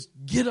there is?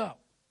 Get up.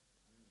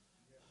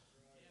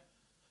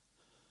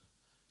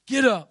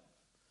 Get up.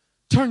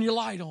 Turn your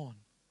light on.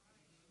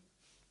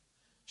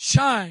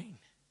 Shine.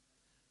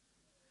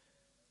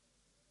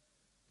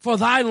 For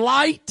thy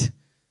light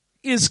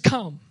is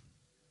come,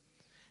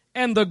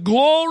 and the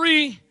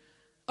glory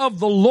of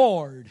the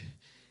Lord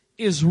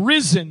is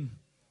risen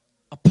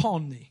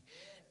upon thee.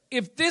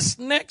 If this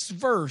next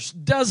verse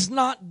does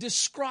not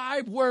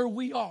describe where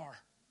we are,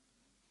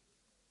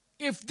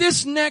 if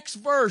this next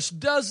verse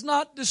does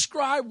not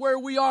describe where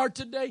we are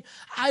today,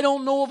 I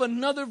don't know of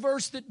another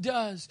verse that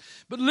does.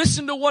 But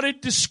listen to what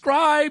it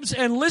describes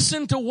and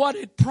listen to what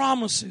it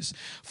promises.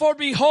 For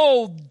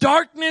behold,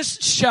 darkness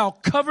shall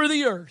cover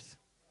the earth,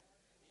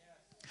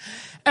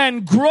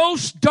 and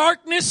gross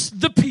darkness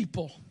the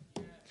people.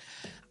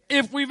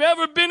 If we've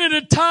ever been at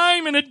a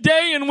time and a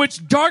day in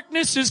which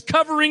darkness is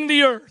covering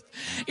the earth,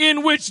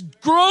 in which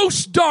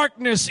gross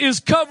darkness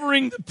is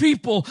covering the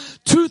people,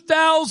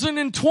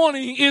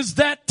 2020 is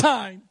that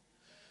time.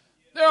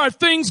 There are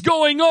things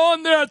going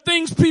on. There are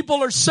things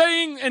people are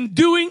saying and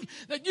doing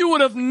that you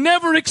would have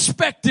never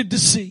expected to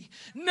see,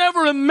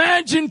 never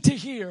imagined to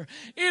hear.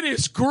 It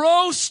is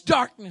gross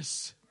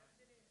darkness.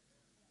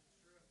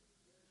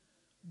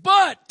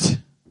 But,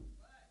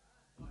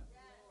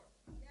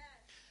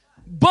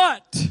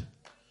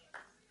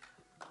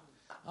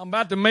 I'm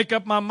about to make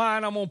up my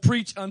mind. I'm going to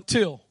preach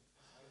until.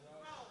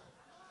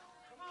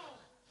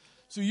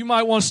 So you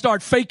might want to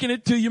start faking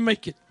it till you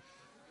make it.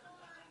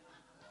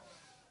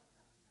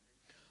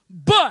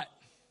 But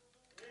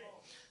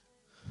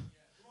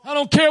I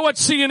don't care what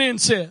CNN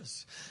says.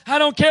 I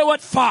don't care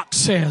what Fox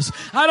says.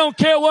 I don't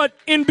care what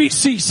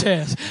NBC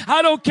says.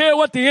 I don't care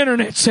what the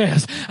internet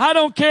says. I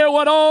don't care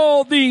what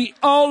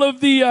all of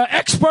the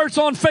experts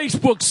on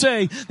Facebook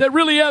say that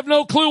really have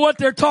no clue what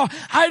they're talking.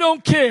 I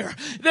don't care.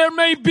 There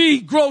may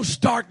be gross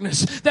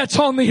darkness that's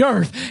on the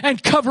earth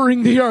and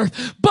covering the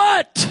earth,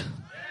 but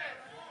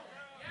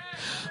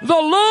the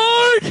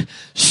Lord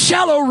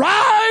shall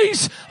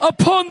arise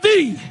upon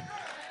thee,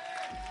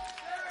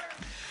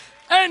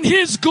 and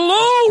his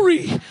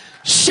glory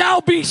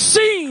shall be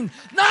seen,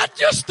 not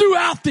just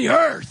throughout the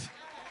earth,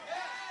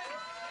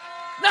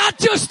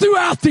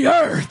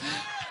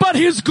 but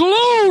his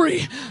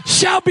glory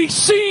shall be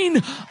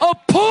seen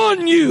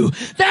upon you.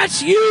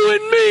 That's you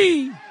and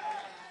me.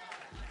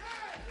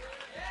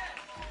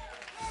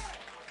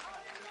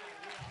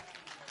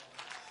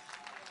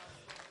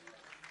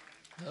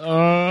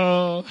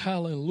 Oh,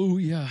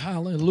 hallelujah,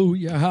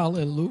 hallelujah,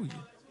 hallelujah.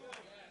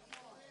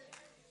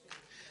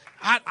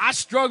 I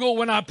struggle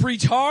when I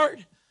preach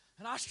hard,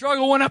 and I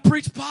struggle when I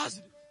preach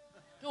positive.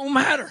 Don't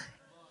matter.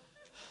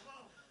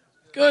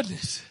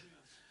 Goodness.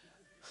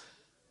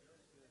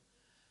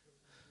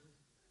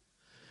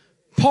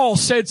 Paul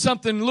said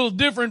something a little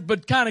different,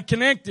 but kind of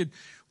connected.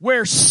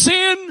 Where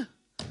sin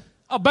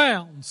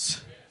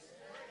abounds.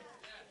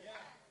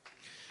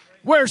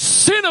 Where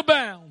sin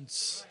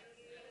abounds.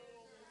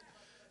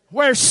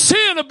 Where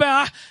sin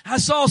abounds. I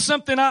saw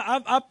something,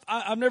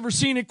 I've never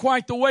seen it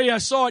quite the way I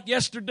saw it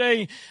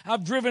yesterday.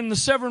 I've driven the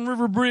Severn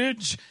River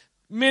Bridge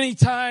many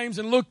times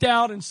and looked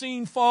out and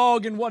seen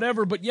fog and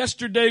whatever. But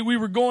yesterday we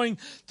were going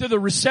to the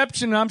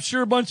reception, and I'm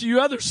sure a bunch of you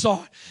others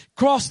saw it.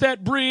 Crossed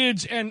that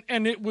bridge, and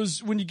it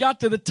was, when you got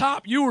to the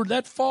top,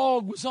 that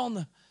fog was on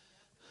the,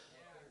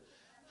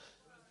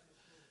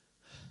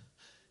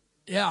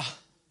 yeah.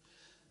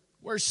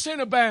 Where sin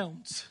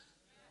abounds.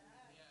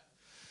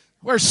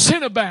 Where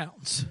sin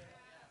abounds.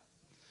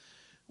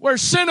 Where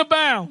sin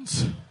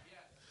abounds.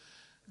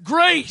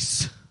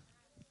 Grace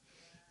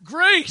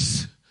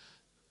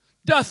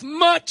doth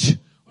much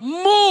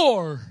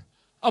more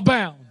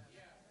abound.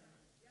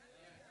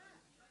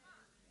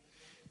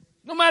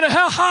 No matter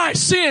how high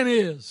sin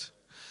is,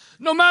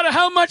 no matter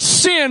how much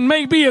sin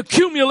may be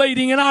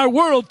accumulating in our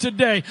world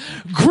today,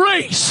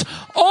 grace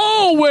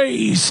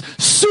always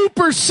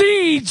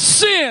supersedes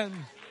sin.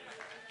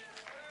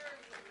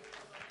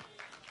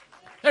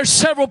 There's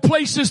several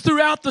places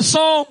throughout the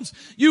Psalms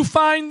you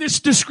find this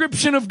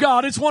description of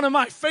God. It's one of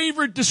my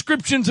favorite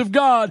descriptions of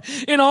God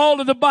in all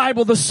of the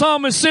Bible. The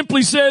psalmist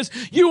simply says,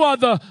 you are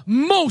the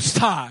Most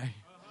High.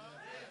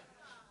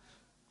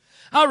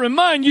 I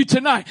remind you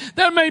tonight,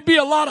 there may be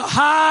a lot of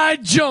high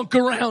junk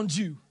around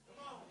you.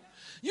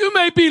 You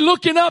may be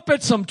looking up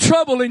at some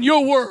trouble in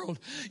your world.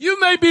 You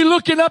may be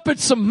looking up at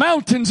some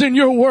mountains in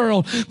your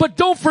world. But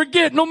don't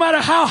forget, no matter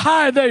how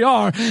high they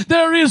are,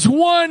 there is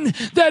one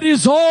that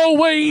is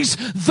always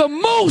the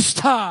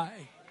Most High.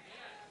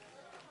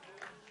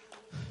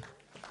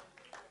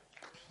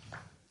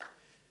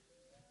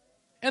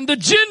 And the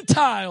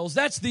Gentiles,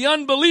 that's the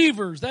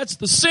unbelievers, that's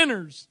the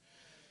sinners,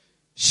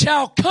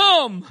 shall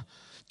come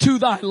to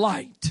thy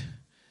light,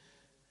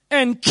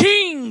 and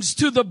kings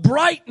to the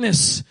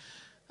brightness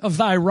of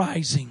thy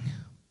rising.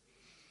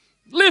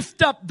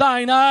 Lift up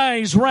thine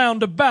eyes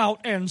round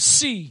about and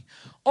see.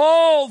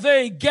 All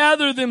they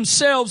gather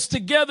themselves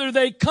together,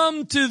 they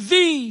come to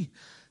thee,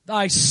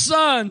 thy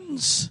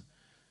sons.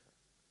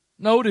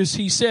 Notice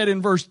he said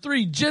in verse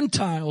 3,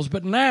 Gentiles,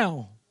 but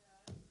now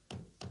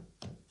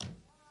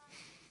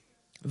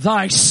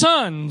thy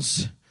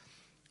sons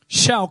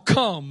shall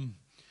come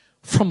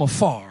from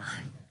afar,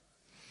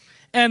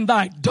 and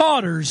thy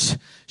daughters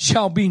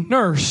shall be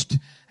nursed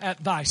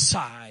at thy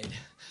side.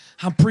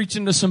 I'm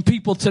preaching to some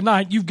people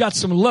tonight. You've got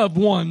some loved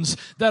ones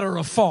that are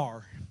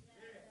afar.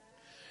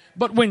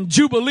 But when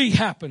Jubilee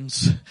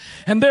happens,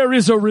 and there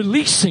is a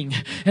releasing,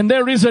 and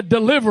there is a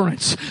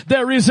deliverance,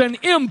 there is an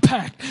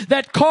impact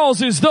that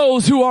causes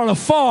those who are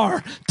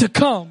afar to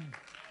come.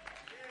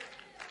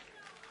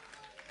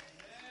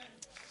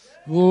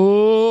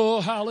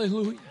 Oh,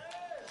 hallelujah.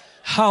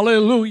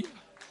 Hallelujah.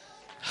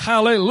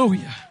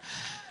 Hallelujah.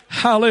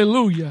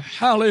 Hallelujah.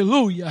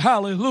 Hallelujah.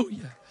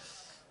 Hallelujah.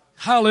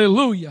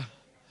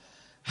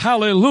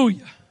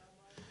 Hallelujah.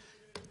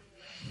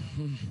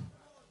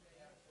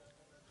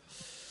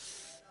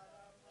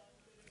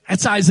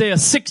 That's Isaiah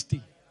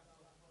 60.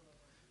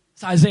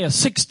 It's Isaiah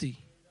 60.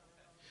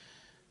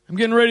 I'm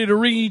getting ready to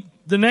read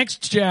the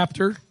next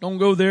chapter. Don't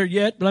go there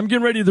yet, but I'm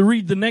getting ready to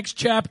read the next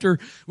chapter,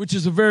 which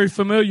is a very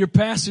familiar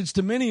passage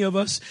to many of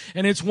us,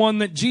 and it's one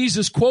that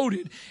Jesus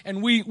quoted.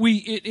 And we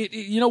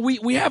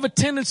have a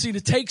tendency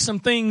to take some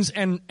things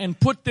and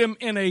put them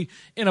in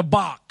a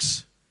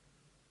box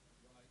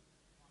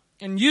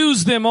and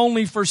use them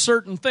only for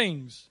certain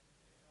things.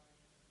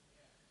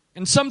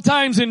 And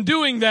sometimes in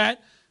doing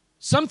that,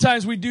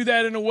 sometimes we do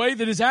that in a way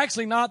that is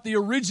actually not the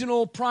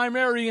original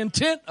primary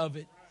intent of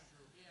it.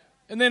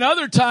 And then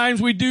other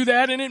times we do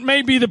that and it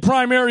may be the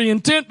primary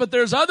intent, but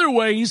there's other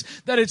ways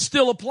that it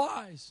still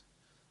applies.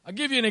 I'll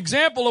give you an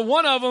example of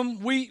one of them.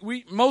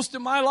 Most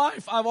of my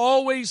life, I've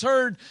always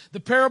heard the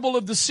parable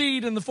of the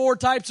seed and the 4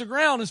 types of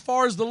ground as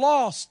far as the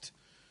lost.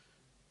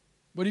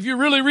 But if you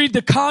really read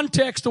the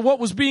context of what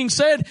was being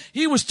said,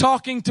 he was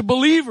talking to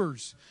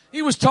believers.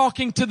 He was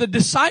talking to the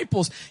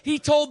disciples. He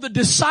told the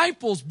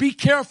disciples, be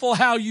careful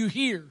how you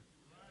hear.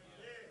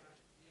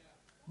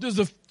 Does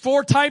the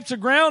 4 types of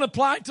ground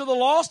apply to the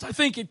lost? I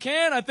think it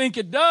can. I think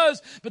it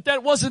does. But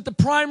that wasn't the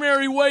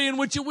primary way in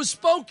which it was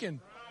spoken.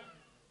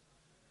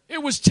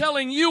 It was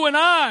telling you and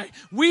I,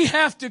 we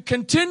have to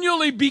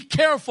continually be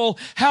careful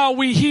how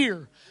we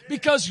hear.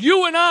 Because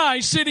you and I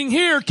sitting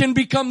here can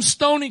become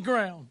stony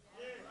ground.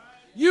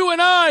 You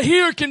and I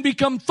here can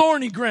become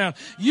thorny ground.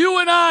 You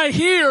and I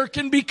here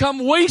can become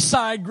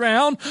wayside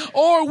ground,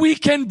 or we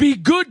can be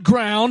good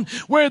ground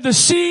where the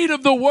seed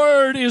of the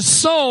word is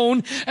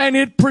sown and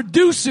it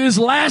produces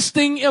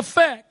lasting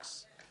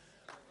effects.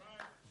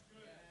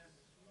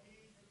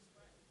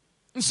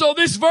 And so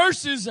this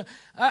verse is,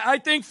 I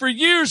think for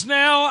years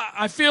now,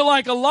 I feel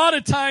like a lot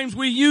of times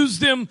we use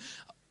them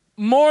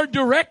more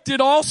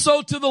directed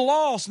also to the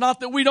lost.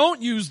 Not that we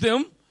don't use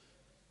them.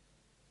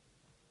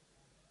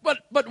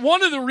 But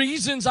one of the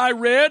reasons I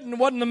read, and it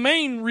wasn't the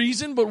main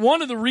reason, but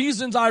one of the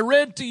reasons I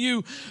read to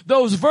you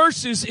those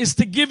verses is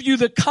to give you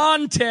the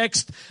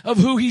context of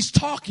who he's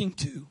talking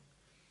to.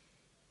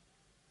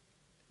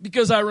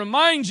 Because I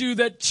remind you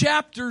that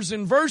chapters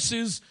and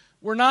verses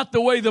were not the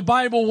way the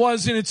Bible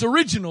was in its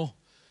original.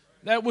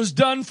 That was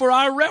done for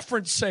our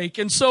reference sake.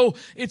 And so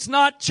it's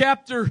not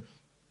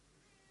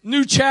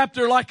new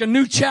chapter like a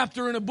new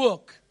chapter in a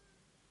book.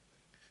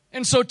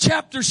 And so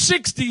chapter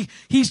 60,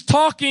 he's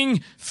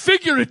talking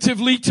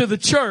figuratively to the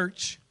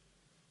church.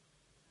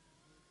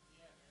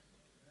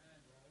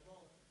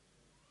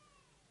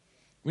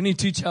 We need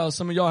to teach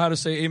some of y'all how to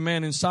say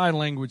amen in sign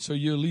language, so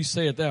you at least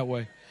say it that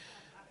way.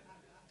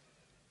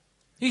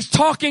 He's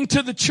talking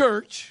to the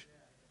church.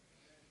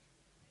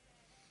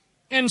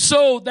 And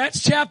so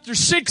that's chapter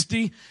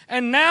 60,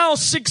 and now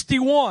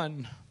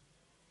 61.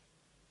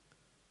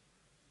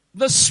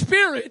 The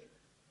Spirit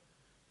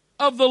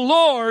of the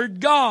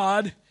Lord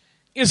God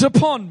is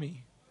upon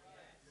me,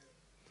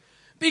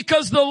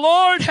 because the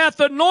Lord hath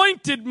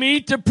anointed me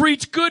to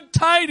preach good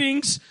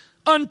tidings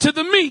unto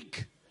the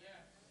meek.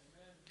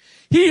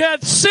 He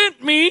hath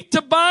sent me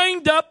to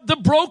bind up the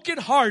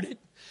brokenhearted.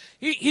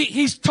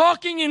 He's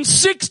talking in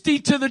 60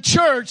 to the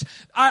church.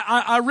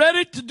 I read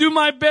it to do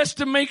my best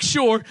to make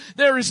sure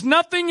there is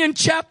nothing in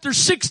chapter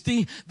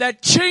 60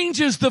 that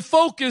changes the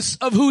focus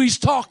of who he's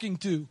talking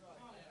to.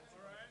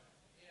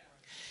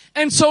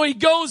 And so he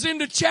goes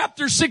into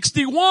chapter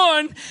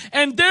 61,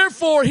 and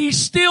therefore he's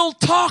still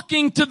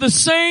talking to the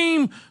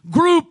same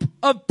group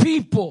of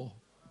people.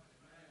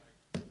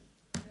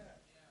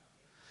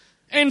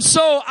 And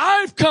so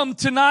I've come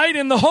tonight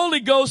in the Holy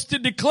Ghost to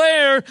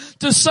declare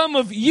to some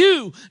of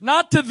you,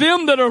 not to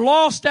them that are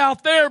lost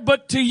out there,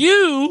 but to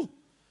you,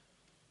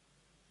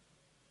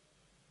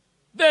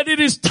 that it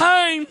is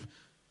time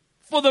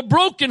for the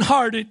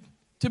brokenhearted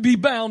to be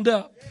bound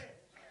up.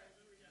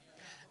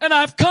 And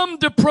I've come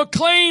to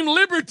proclaim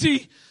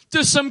liberty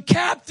to some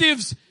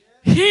captives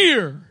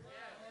here.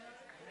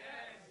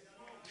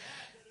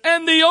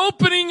 And the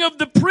opening of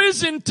the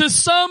prison to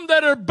some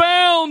that are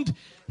bound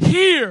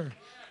here.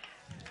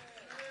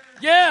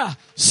 Yeah,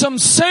 some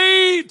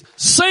saved,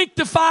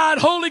 sanctified,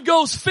 Holy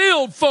Ghost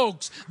filled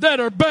folks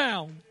that are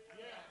bound.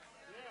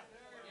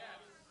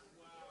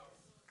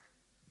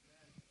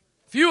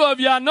 Few of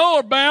you I know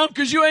are bound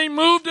because you ain't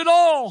moved at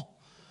all.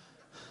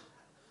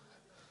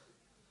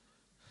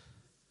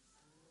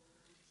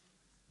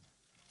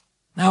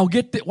 Now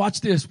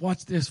watch this,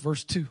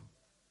 verse 2.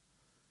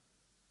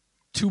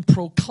 To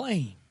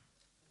proclaim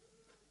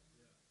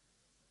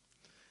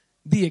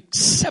the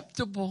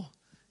acceptable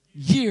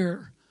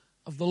year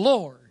of the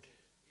Lord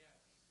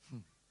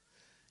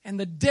and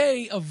the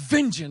day of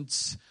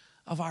vengeance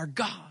of our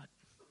God.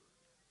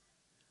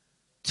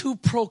 To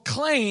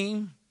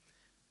proclaim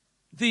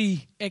the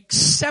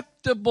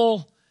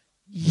acceptable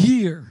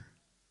year.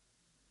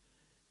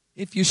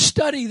 If you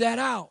study that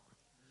out,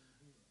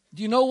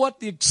 do you know what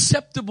the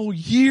acceptable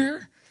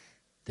year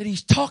that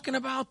he's talking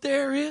about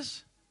there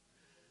is?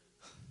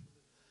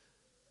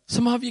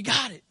 Some of you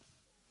got it.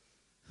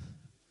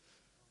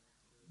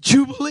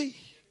 Jubilee.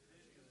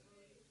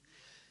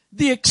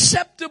 The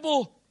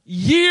acceptable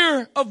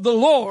year of the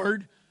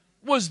Lord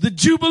was the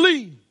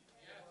Jubilee.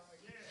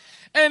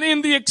 And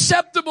in the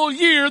acceptable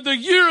year, the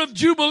year of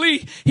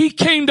Jubilee, He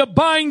came to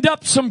bind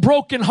up some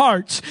broken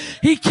hearts.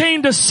 He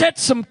came to set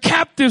some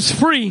captives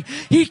free.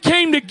 He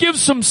came to give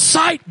some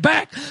sight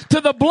back to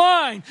the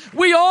blind.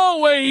 We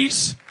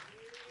always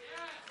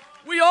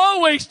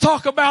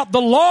talk about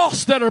the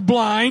lost that are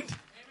blind.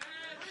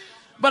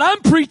 But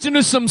I'm preaching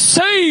to some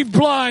saved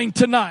blind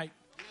tonight.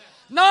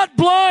 Not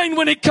blind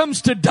when it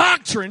comes to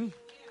doctrine,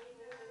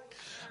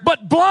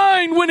 but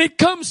blind when it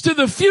comes to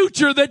the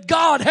future that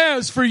God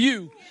has for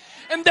you.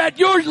 And that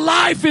your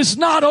life is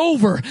not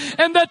over.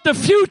 And that the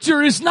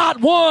future is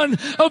not one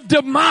of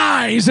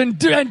demise and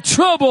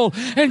trouble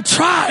and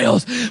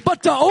trials.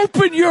 But to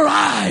open your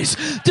eyes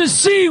to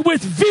see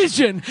with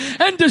vision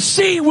and to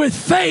see with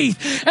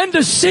faith and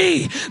to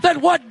see that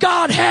what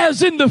God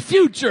has in the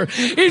future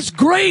is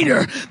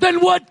greater than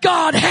what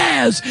God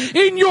has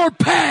in your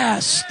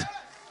past.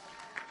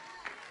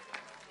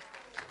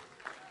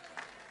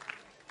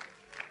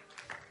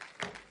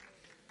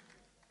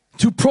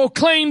 To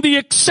proclaim the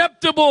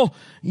acceptable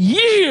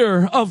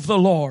year of the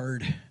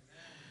Lord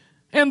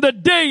and the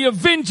day of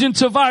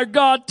vengeance of our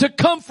God, to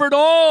comfort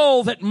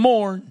all that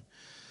mourn,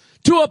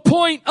 to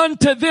appoint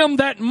unto them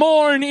that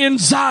mourn in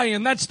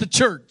Zion. That's the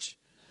church.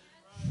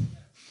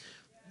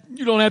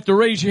 You don't have to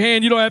raise your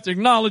hand. You don't have to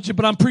acknowledge it,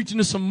 but I'm preaching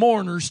to some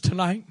mourners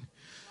tonight.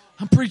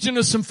 I'm preaching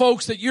to some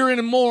folks that you're in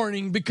a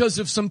mourning because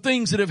of some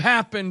things that have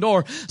happened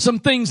or some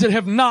things that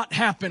have not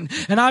happened.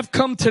 And I've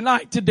come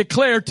tonight to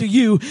declare to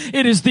you,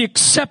 it is the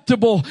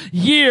acceptable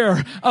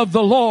year of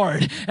the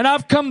Lord. And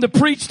I've come to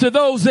preach to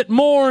those that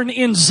mourn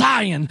in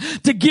Zion,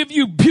 to give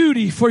you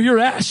beauty for your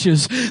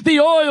ashes,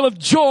 the oil of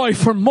joy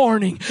for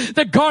mourning,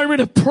 the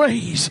garment of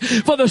praise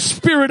for the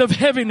spirit of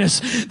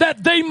heaviness,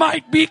 that they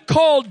might be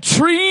called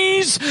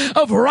trees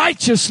of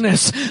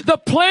righteousness, the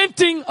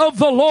planting of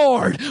the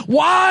Lord.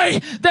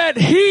 Why? That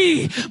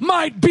He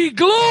might be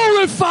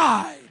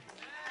glorified.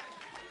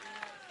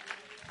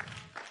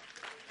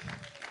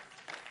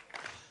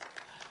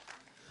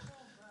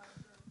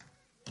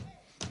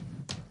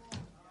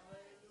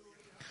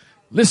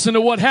 Listen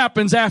to what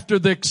happens after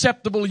the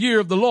acceptable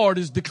year of the Lord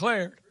is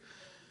declared.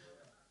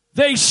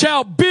 They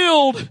shall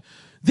build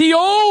the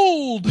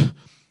old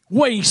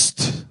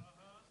waste.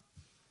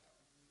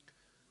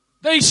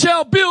 They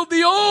shall build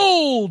the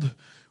old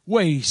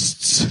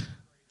wastes.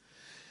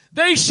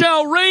 They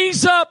shall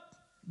raise up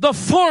the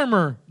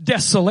former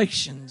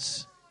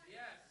desolations.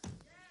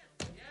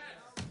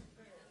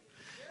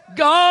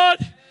 God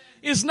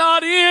is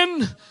not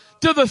in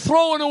to the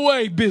throwing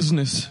away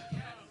business.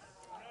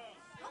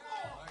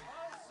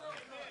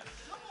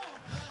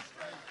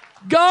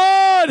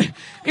 God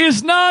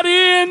is not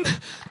in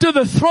to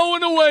the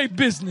throwing away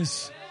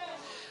business.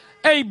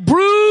 A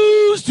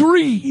bruised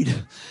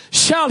reed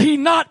shall He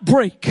not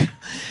break,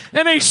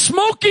 and a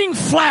smoking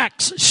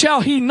flax shall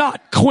He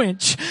not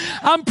quench.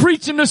 I'm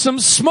preaching to some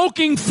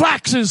smoking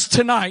flaxes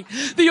tonight.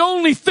 The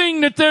only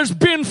thing that there's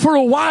been for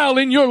a while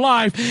in your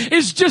life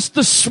is just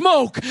the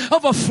smoke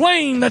of a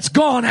flame that's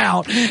gone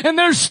out. And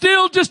there's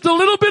still just a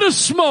little bit of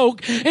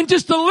smoke and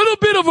just a little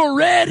bit of a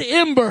red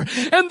ember.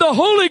 And the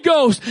Holy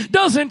Ghost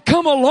doesn't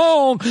come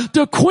along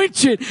to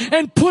quench it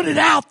and put it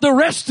out the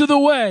rest of the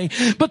way.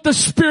 But the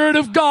Spirit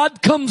of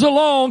God comes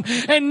along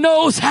and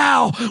knows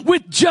how,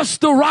 with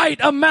just the right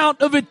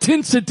amount of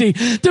intensity,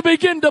 to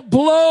begin to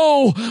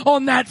blow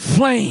on that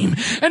flame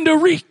and to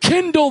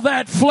rekindle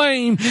that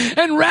flame.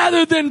 And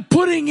rather than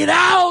putting it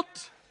out,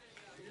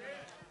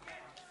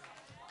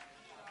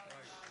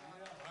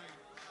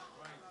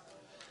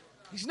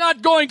 He's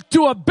not going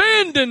to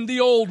abandon the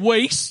old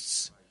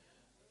wastes.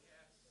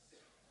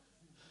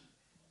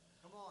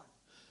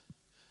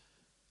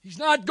 He's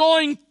not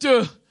going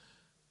to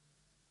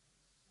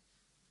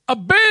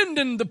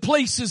abandon the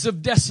places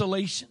of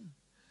desolation,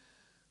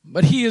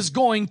 but He is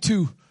going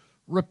to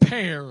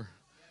repair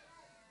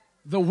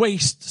the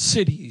waste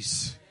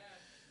cities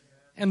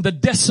and the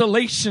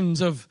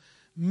desolations of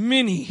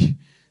many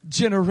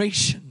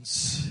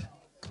generations.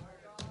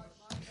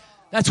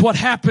 That's what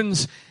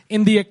happens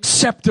in the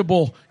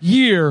acceptable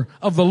year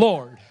of the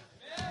Lord.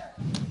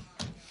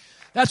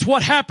 That's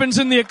what happens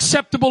in the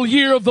acceptable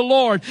year of the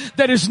Lord,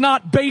 that is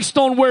not based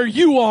on where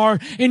you are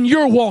in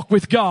your walk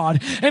with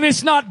God. And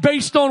it's not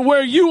based on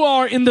where you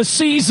are in the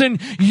season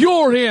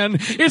you're in.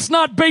 It's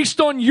not based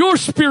on your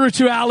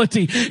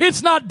spirituality.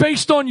 It's not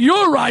based on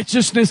your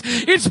righteousness.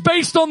 It's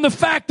based on the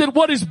fact that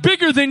what is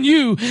bigger than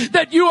you,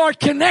 that you are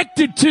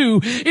connected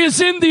to,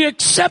 is in the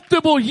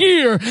acceptable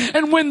year.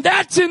 And when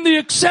that's in the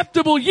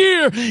acceptable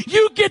year,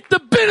 you get the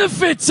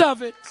benefits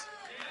of it.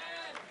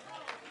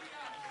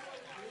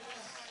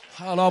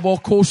 In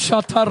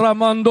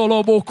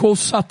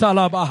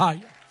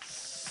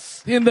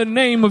the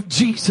name of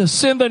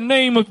Jesus, in the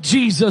name of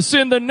Jesus,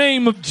 in the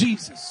name of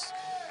Jesus.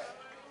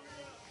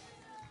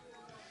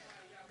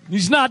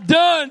 He's not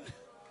done.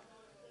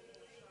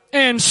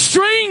 And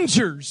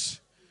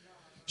strangers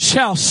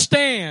shall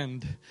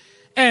stand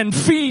and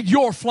feed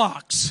your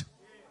flocks.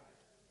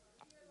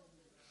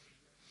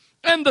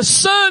 And the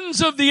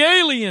sons of the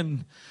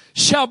alien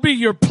shall be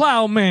your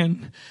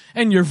plowmen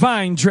and your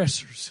vine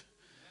dressers.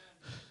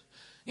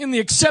 In the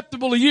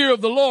acceptable year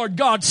of the Lord,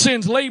 God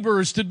sends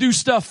laborers to do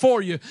stuff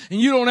for you,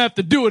 and you don't have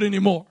to do it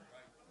anymore.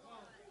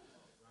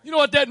 You know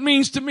what that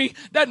means to me?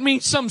 That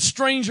means some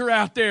stranger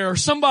out there or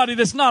somebody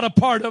that's not a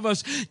part of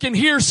us can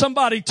hear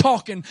somebody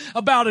talking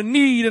about a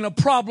need and a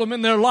problem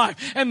in their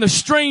life. And the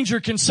stranger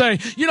can say,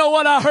 you know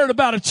what? I heard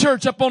about a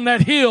church up on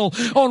that hill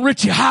on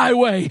Ritchie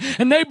Highway.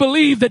 And they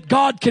believe that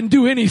God can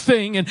do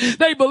anything. And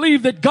they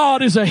believe that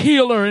God is a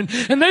healer. And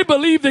they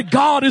believe that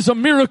God is a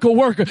miracle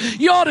worker.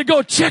 You ought to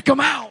go check them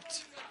out.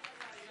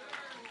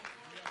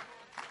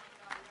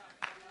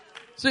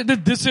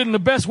 This isn't the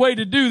best way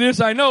to do this,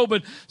 I know,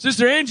 but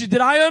Sister Angie, did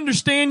I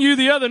understand you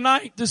the other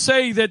night to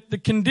say that the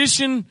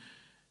condition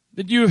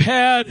that you've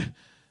had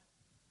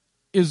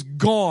is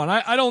gone?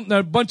 I don't know,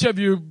 a bunch of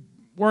you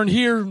weren't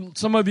here,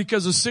 some of you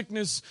because of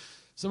sickness,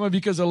 some of you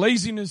because of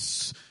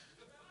laziness.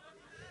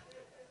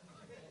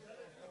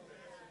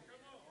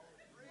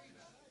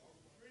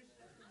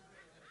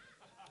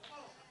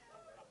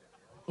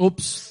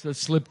 Oops, that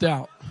slipped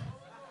out.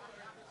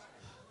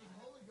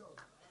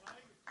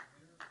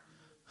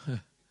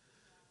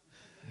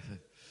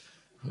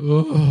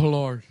 Oh,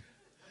 Lord.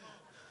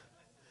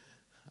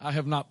 I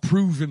have not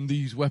proven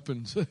these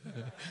weapons.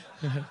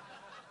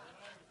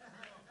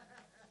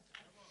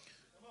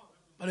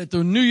 But at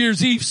the New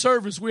Year's Eve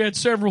service, we had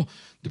several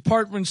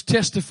departments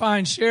testify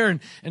and share, and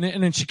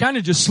then she kind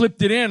of just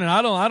slipped it in, and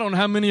I don't know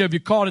how many of you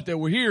caught it that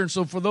were here, and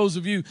so for those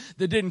of you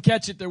that didn't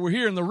catch it that were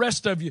here, and the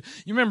rest of you,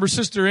 you remember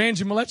Sister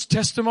Angie Millett's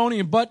testimony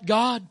and but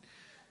God?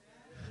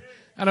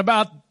 And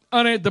about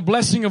the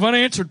blessing of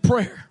unanswered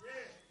prayer.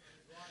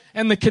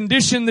 And the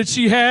condition that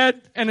she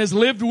had and has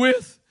lived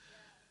with.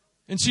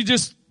 And she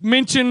just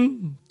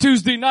mentioned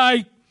Tuesday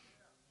night,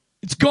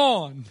 it's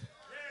gone.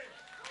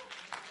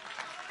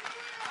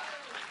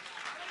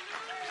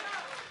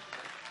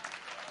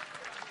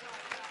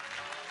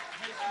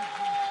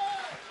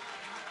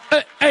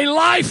 A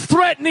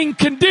life-threatening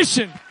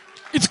condition.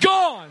 It's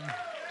gone.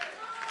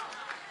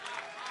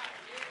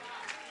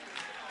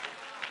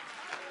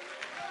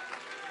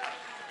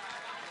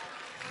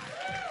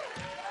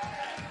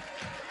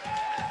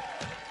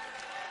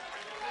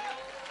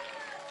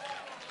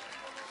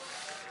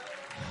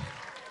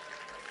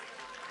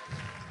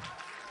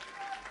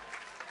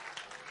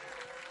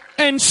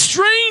 And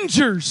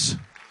strangers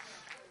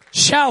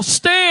shall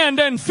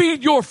stand and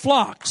feed your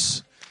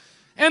flocks.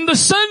 And the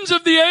sons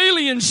of the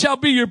aliens shall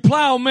be your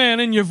plowmen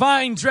and your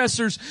vine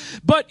dressers.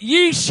 But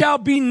ye shall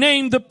be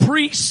named the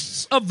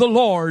priests of the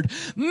Lord.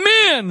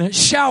 Men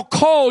shall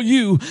call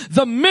you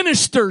the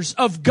ministers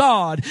of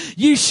God.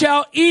 Ye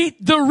shall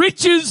eat the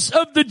riches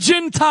of the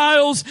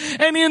Gentiles,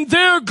 and in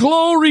their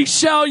glory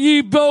shall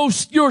ye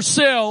boast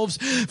yourselves.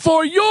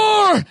 For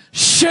your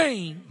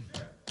shame.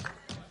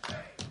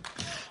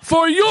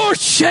 For your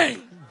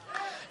shame.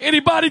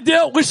 Anybody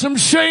dealt with some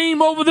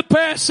shame over the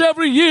past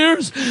several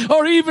years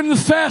or even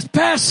the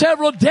past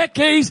several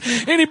decades?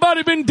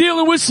 Anybody been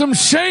dealing with some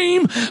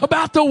shame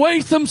about the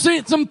way some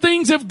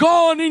things have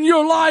gone in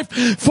your life?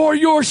 For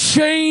your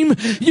shame,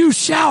 you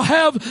shall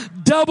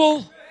have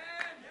double.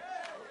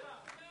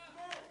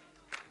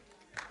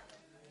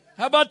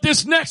 How about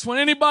this next one?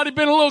 Anybody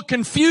been a little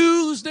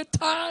confused at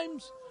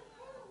times?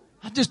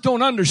 I just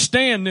don't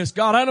understand this,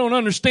 God. I don't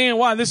understand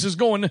why this is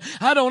going.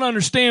 I don't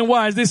understand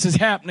why this is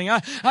happening.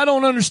 I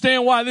don't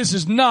understand why this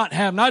is not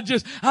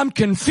happening. I'm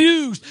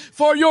confused.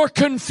 For your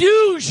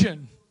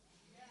confusion,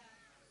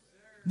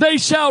 they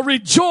shall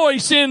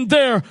rejoice in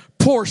their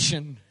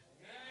portion.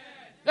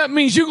 That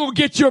means you're going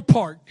to get your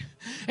part.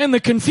 And the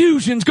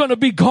confusion's going to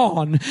be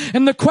gone.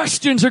 And the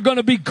questions are going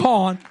to be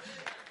gone.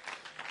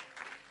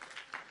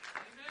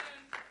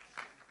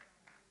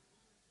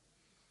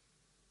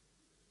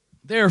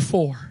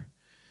 Therefore,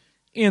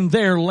 in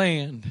their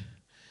land,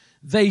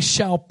 they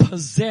shall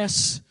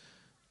possess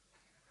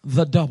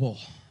the double.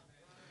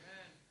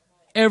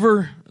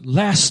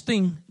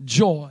 Everlasting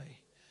joy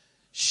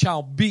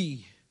shall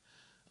be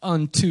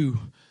unto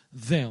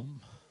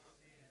them.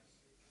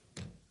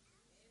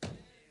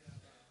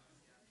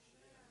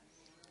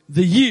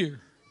 The year,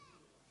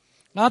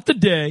 not the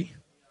day,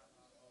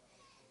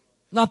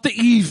 not the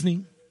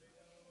evening,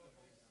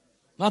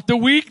 not the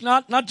week,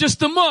 not just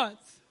the month.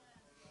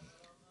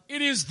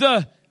 It is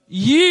the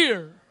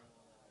year.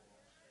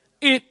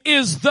 It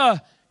is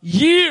the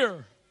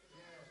year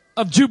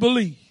of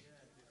Jubilee.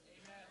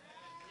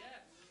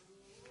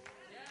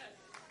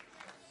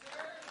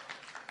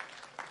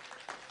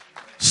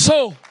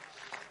 So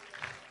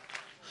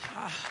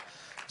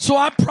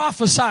I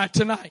prophesy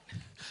tonight.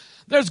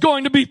 There's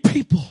going to be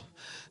people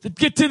that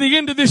get to the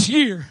end of this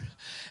year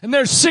and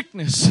there's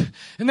sickness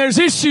and there's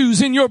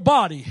issues in your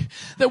body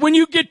that when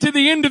you get to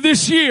the end of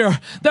this year,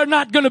 they're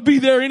not going to be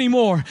there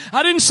anymore.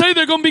 I didn't say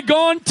they're going to be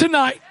gone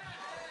tonight.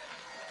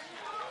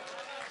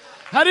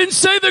 I didn't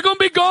say they're going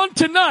to be gone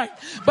tonight,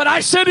 but I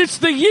said it's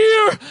the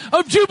year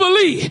of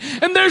Jubilee,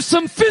 and there's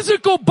some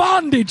physical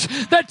bondage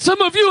that some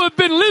of you have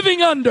been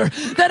living thunder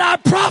that I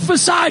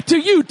prophesy to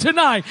you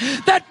tonight,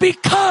 that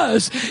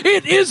because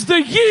it is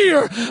the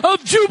year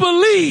of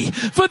Jubilee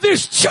for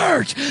this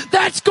church,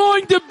 that's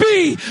going to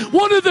be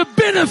one of the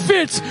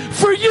benefits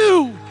for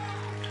you.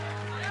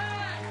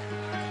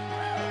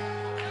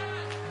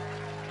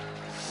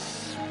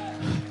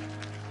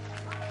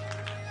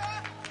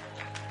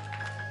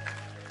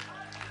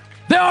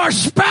 There are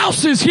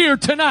spouses here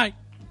tonight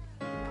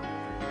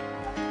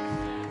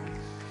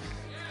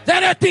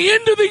that at the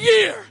end of the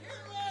year,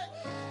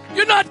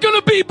 you're not going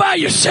to be by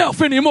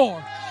yourself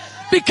anymore,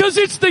 because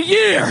it's the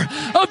year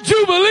of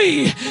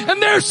Jubilee,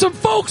 and there's some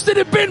folks that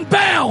have been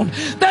bound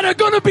that are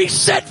going to be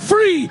set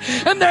free,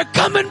 and they're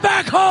coming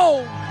back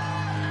home.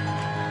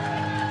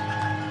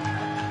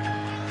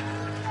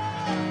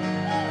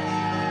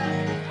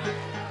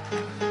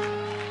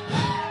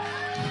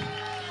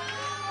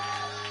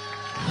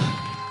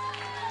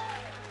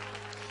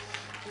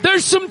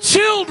 There's some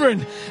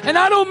children, and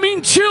I don't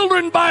mean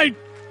children by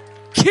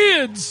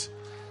kids.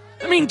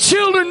 I mean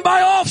children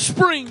by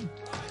offspring.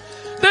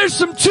 There's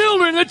some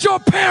children that your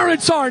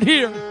parents aren't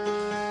here.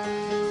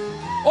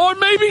 Or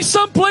maybe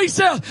someplace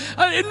else.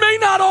 It may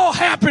not all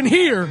happen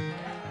here.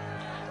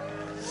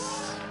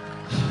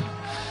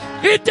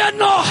 It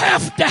doesn't all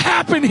have to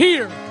happen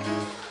here.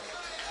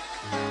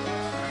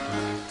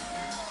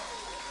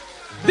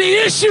 The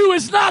issue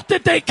is not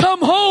that they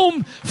come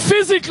home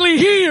physically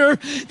here.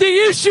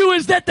 The issue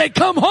is that they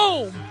come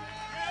home.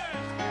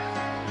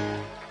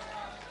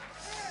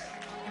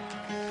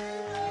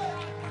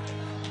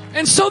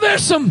 And so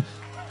there's some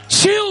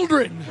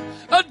children,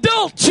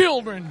 adult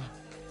children,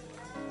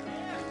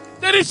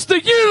 that it's the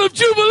year of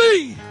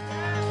Jubilee.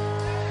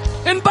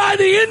 And by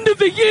the end of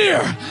the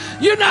year,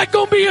 you're not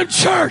going to be in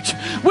church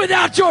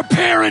without your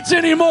parents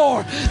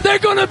anymore. They're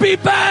going to be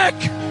back.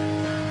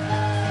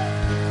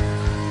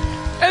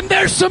 And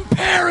there's some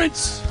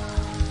parents.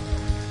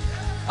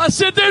 I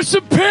said there's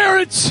some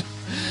parents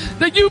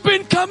that you've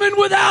been coming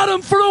without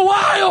them for a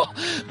while.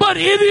 But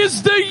it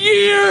is the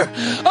year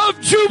of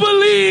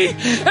Jubilee.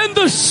 And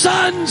the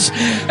sons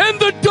and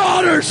the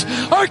daughters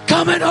are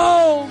coming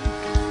home.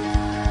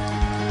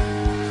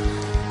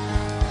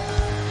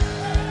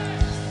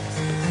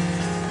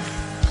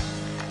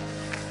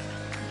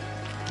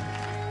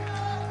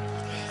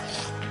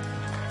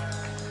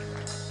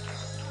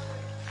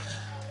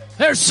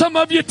 There's some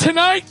of you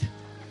tonight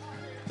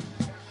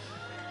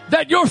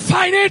that your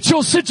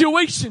financial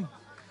situation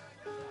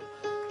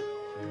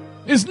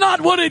is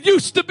not what it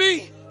used to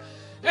be.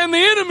 And the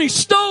enemy's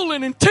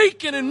stolen and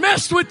taken and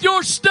messed with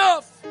your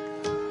stuff.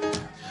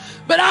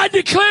 But I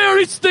declare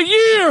it's the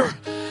year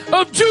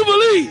of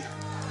Jubilee.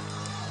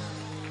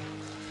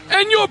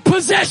 And your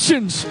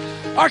possessions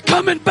are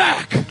coming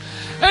back.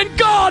 And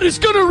God is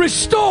going to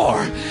restore.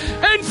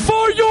 And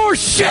for your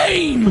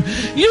shame,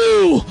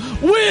 you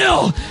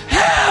will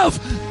have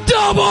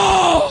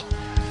double.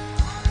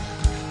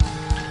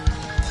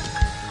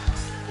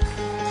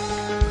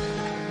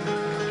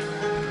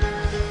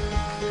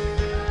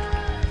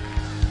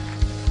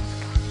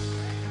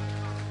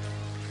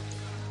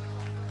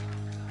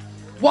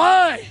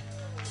 Why?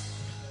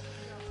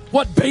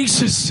 What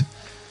basis?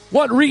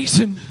 What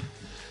reason?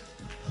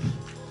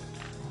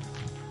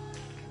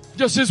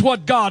 Just is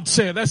what God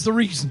said. That's the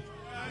reason.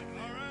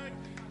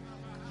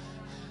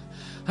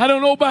 I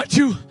don't know about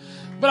you,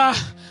 but I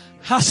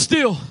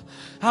feel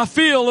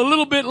a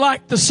little bit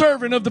like the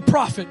servant of the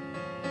prophet.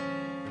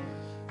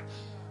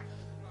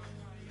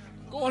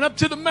 Going up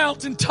to the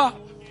mountaintop,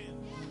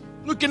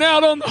 looking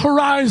out on the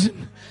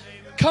horizon,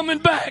 coming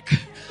back.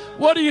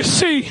 What do you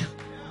see?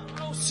 I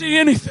don't see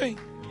anything.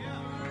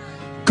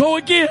 Go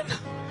again.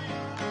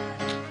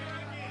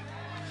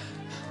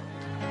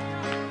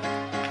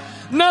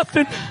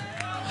 Nothing.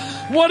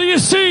 What do you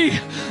see?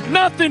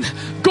 Nothing.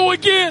 Go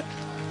again.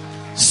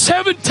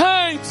 7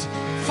 times.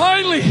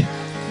 Finally,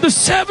 the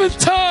 7th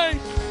time.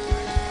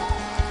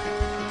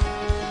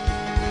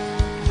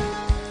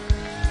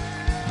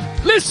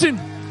 Listen.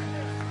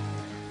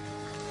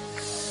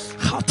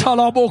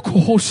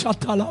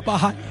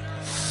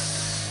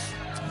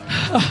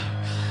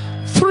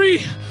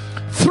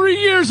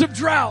 3 years of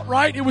drought,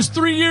 right? It was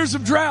 3 years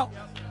of drought.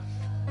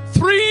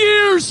 3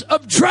 years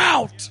of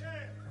drought.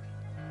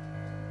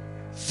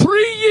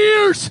 3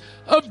 years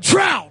of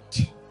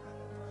drought.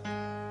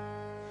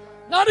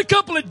 Not a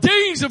couple of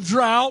days of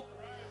drought.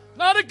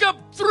 Not a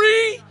couple,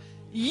 3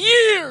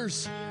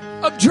 years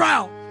of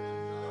drought.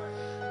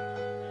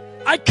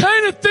 I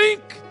kind of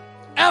think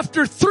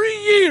after 3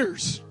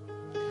 years,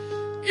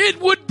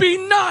 it would be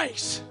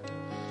nice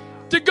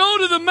to go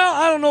to the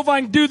mountain. I don't know if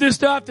I can do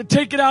this. I have to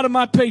take it out of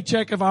my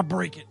paycheck if I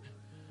break it.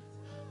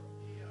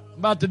 I'm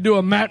about to do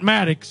a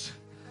mathematics.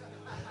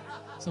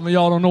 Some of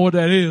y'all don't know what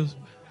that is.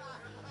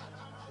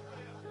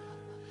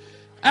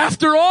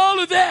 After all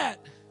of that,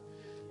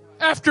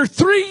 after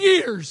 3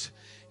 years,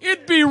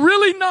 it'd be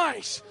really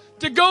nice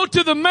to go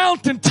to the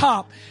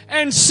mountaintop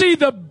and see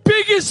the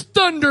biggest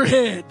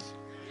thunderhead.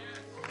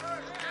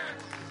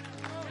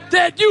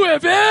 that you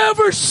have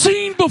ever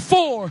seen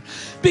before.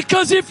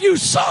 Because if you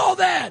saw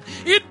that,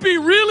 it'd be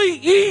really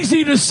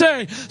easy to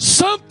say,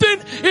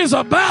 something is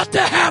about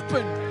to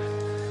happen.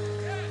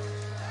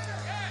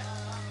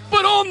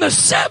 But on the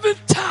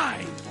seventh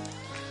time,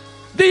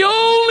 the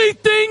only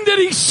thing that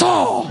he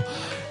saw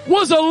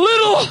was a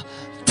little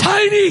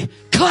tiny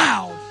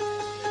cloud.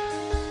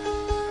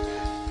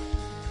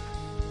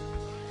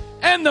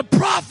 And the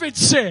prophet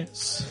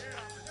says,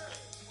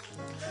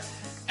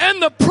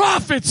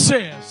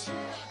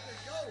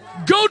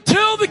 go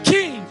tell the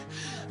king,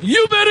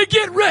 you better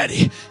get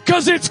ready,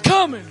 because it's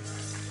coming.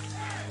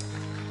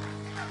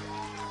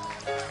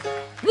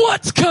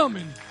 What's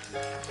coming?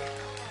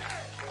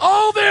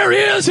 All there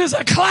is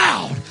a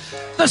cloud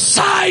the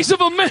size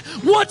of a man.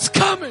 What's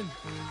coming?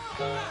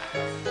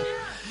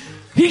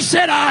 He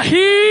said, I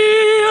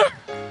hear.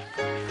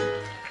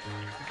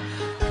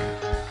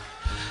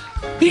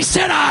 He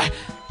said, I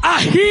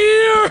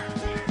hear.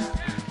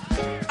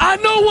 I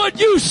know what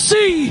you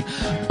see,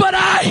 but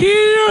I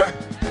hear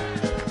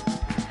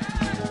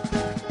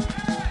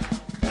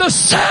the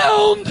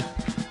sound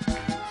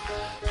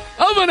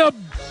of an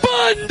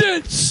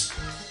abundance.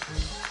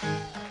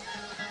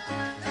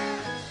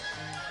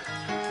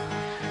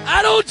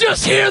 I don't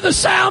just hear the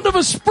sound of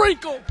a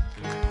sprinkle.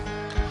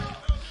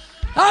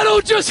 I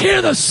don't just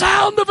hear the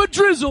sound of a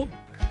drizzle,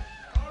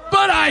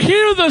 but I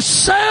hear the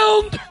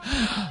sound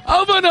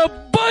of an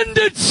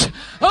abundance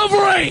of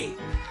rain.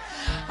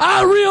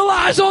 I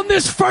realize on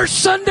this first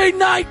Sunday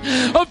night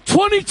of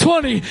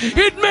 2020,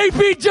 it may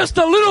be just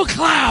a little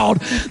cloud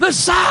the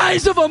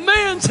size of a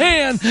man's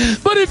hand,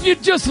 but if you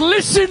just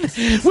listen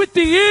with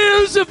the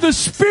ears of the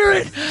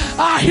Spirit,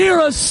 I hear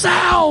a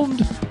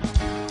sound.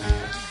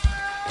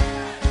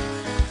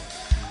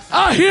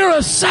 I hear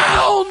a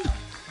sound.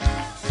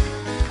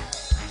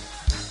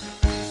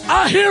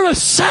 I hear a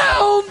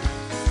sound,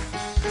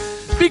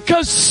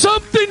 because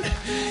something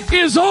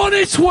is on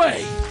its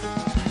way.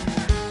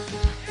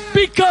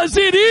 Because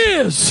it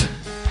is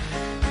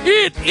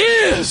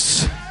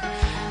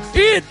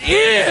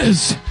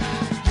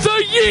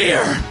the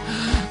year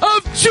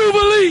of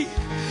Jubilee.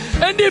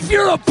 And if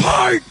you're a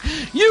part,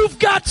 you've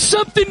got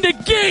something to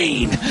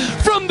gain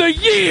from the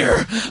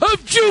year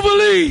of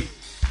Jubilee.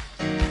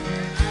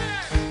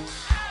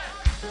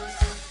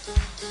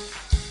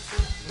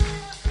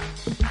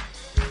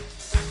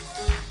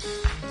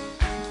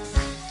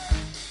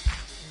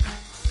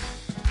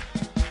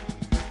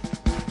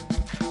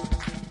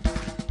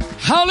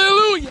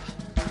 Hallelujah.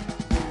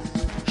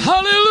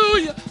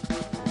 Hallelujah.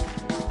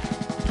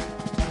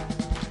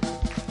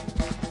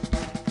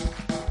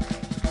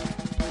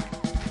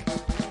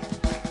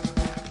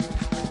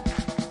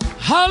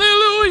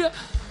 Hallelujah.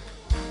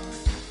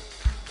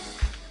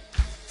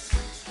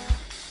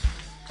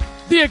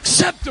 The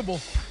acceptable.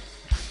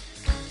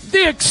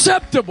 The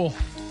acceptable.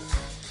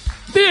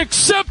 The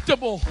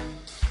acceptable.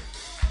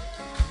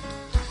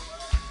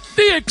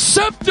 The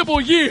acceptable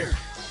year.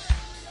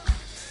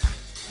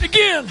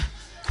 Again,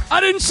 I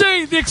didn't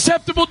say the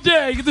acceptable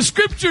day. The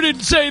scripture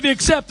didn't say the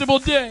acceptable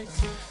day.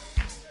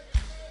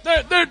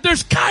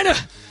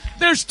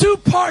 There's two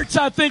parts,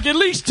 I think, at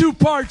least two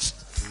parts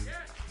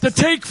to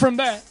take from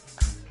that.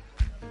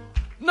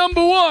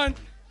 Number one,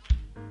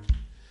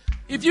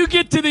 if you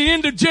get to the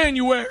end of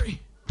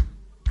January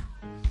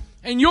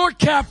and your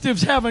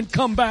captives haven't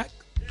come back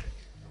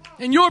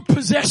and your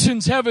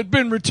possessions haven't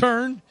been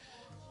returned,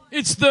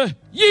 it's the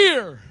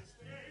year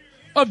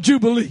of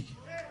Jubilee.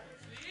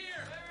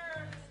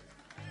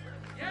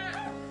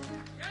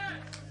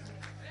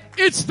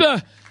 It's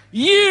the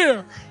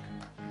year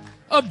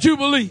of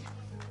Jubilee.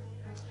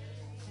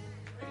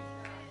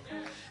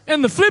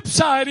 And the flip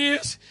side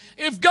is,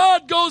 if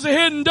God goes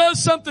ahead and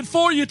does something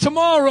for you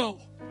tomorrow,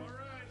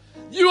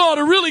 you ought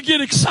to really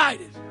get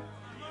excited.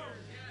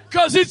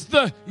 Because it's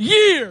the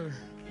year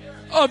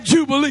of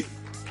Jubilee.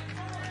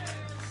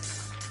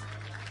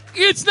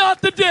 It's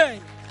not the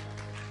day.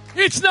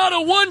 It's not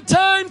a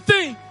one-time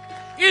thing.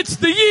 It's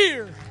the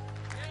year.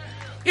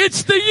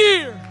 It's the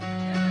year.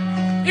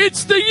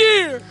 It's the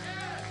year.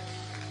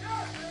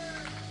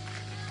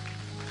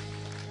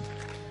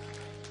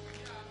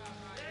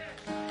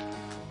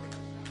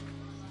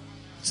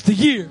 It's the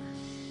year.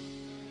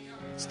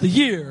 It's the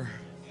year.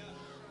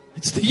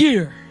 It's the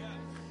year.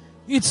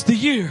 It's the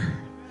year.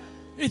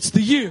 It's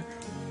the year.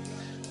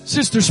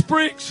 Sister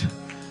Spriggs,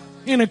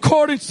 in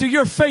accordance to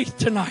your faith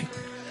tonight,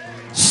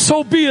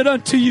 so be it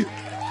unto you.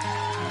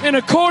 In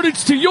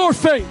accordance to your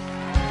faith.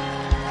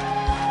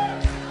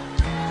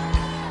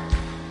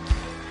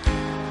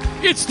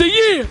 It's the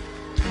year.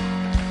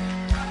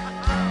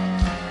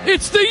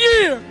 It's the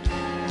year.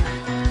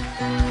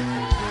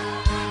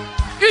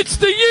 It's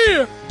the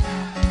year.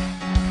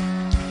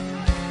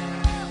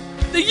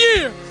 The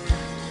year.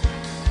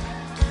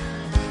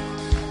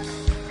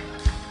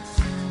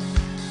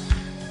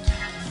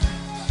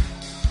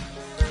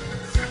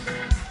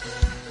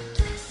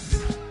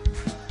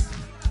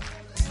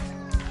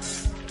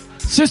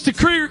 Sister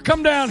Krieger,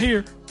 come down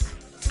here.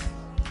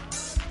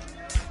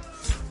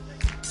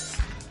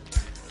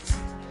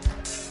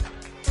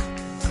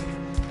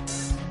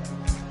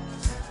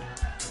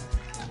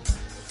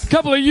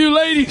 couple of you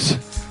ladies,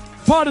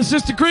 part of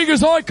Sister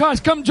Krieger's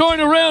oikos, come join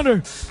around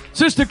her.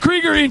 Sister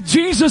Krieger, in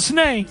Jesus'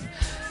 name,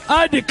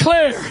 I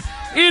declare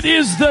it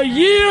is the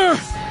year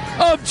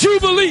of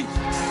Jubilee.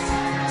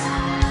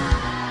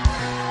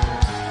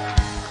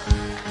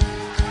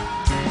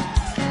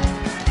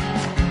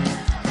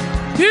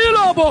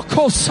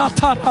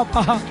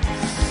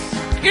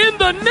 In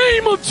the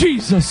name of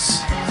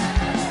Jesus.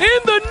 In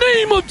the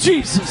name of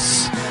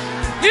Jesus.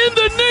 In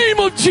the name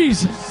of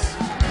Jesus.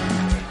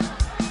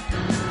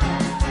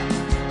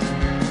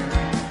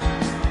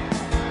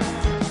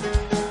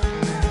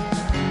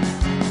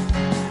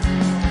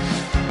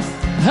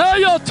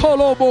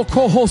 Hayatolobo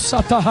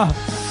kohosata.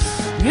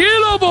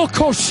 Ilobo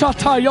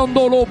koshata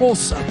yondolobo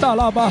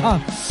satalabaha.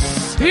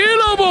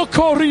 Ilobo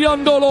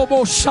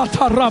koriandolobo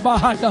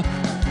shatarabahaya.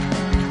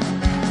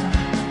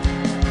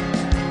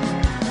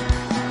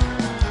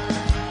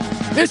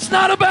 It's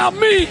not about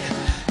me.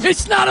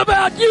 It's not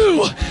about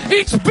you.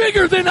 It's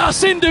bigger than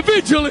us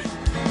individually.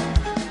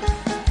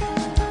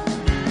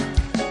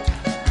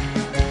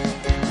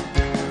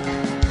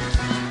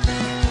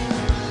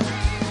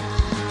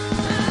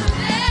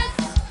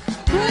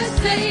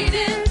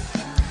 Crusading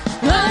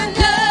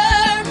under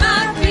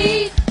my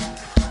feet,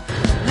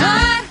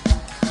 I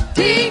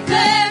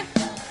declare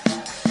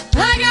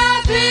I got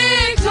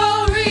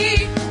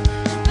victory.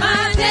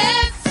 My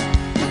debts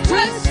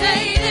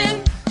crusading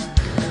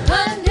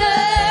under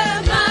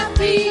my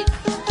feet.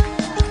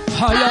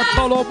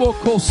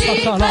 Hayatoloboko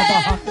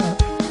satalabaha.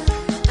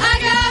 I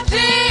got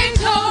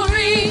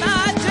victory.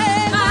 My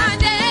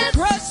debts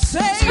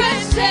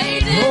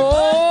crusading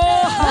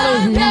Oh,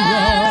 under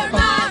hallelujah.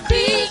 my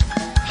feet.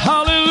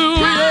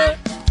 Hallelujah.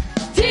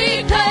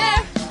 Declare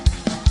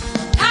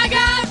I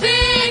got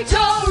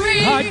victory.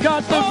 I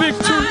got the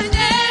victory. My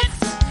debts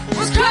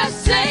was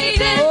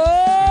crusading. Oh,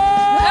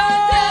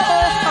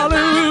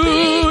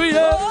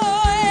 hallelujah.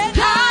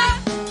 I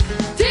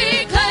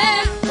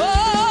declare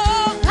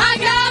I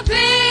got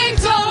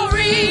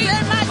victory.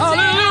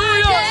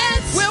 Hallelujah. My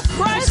debts will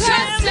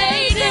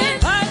crusading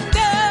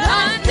under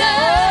my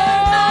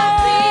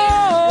feet.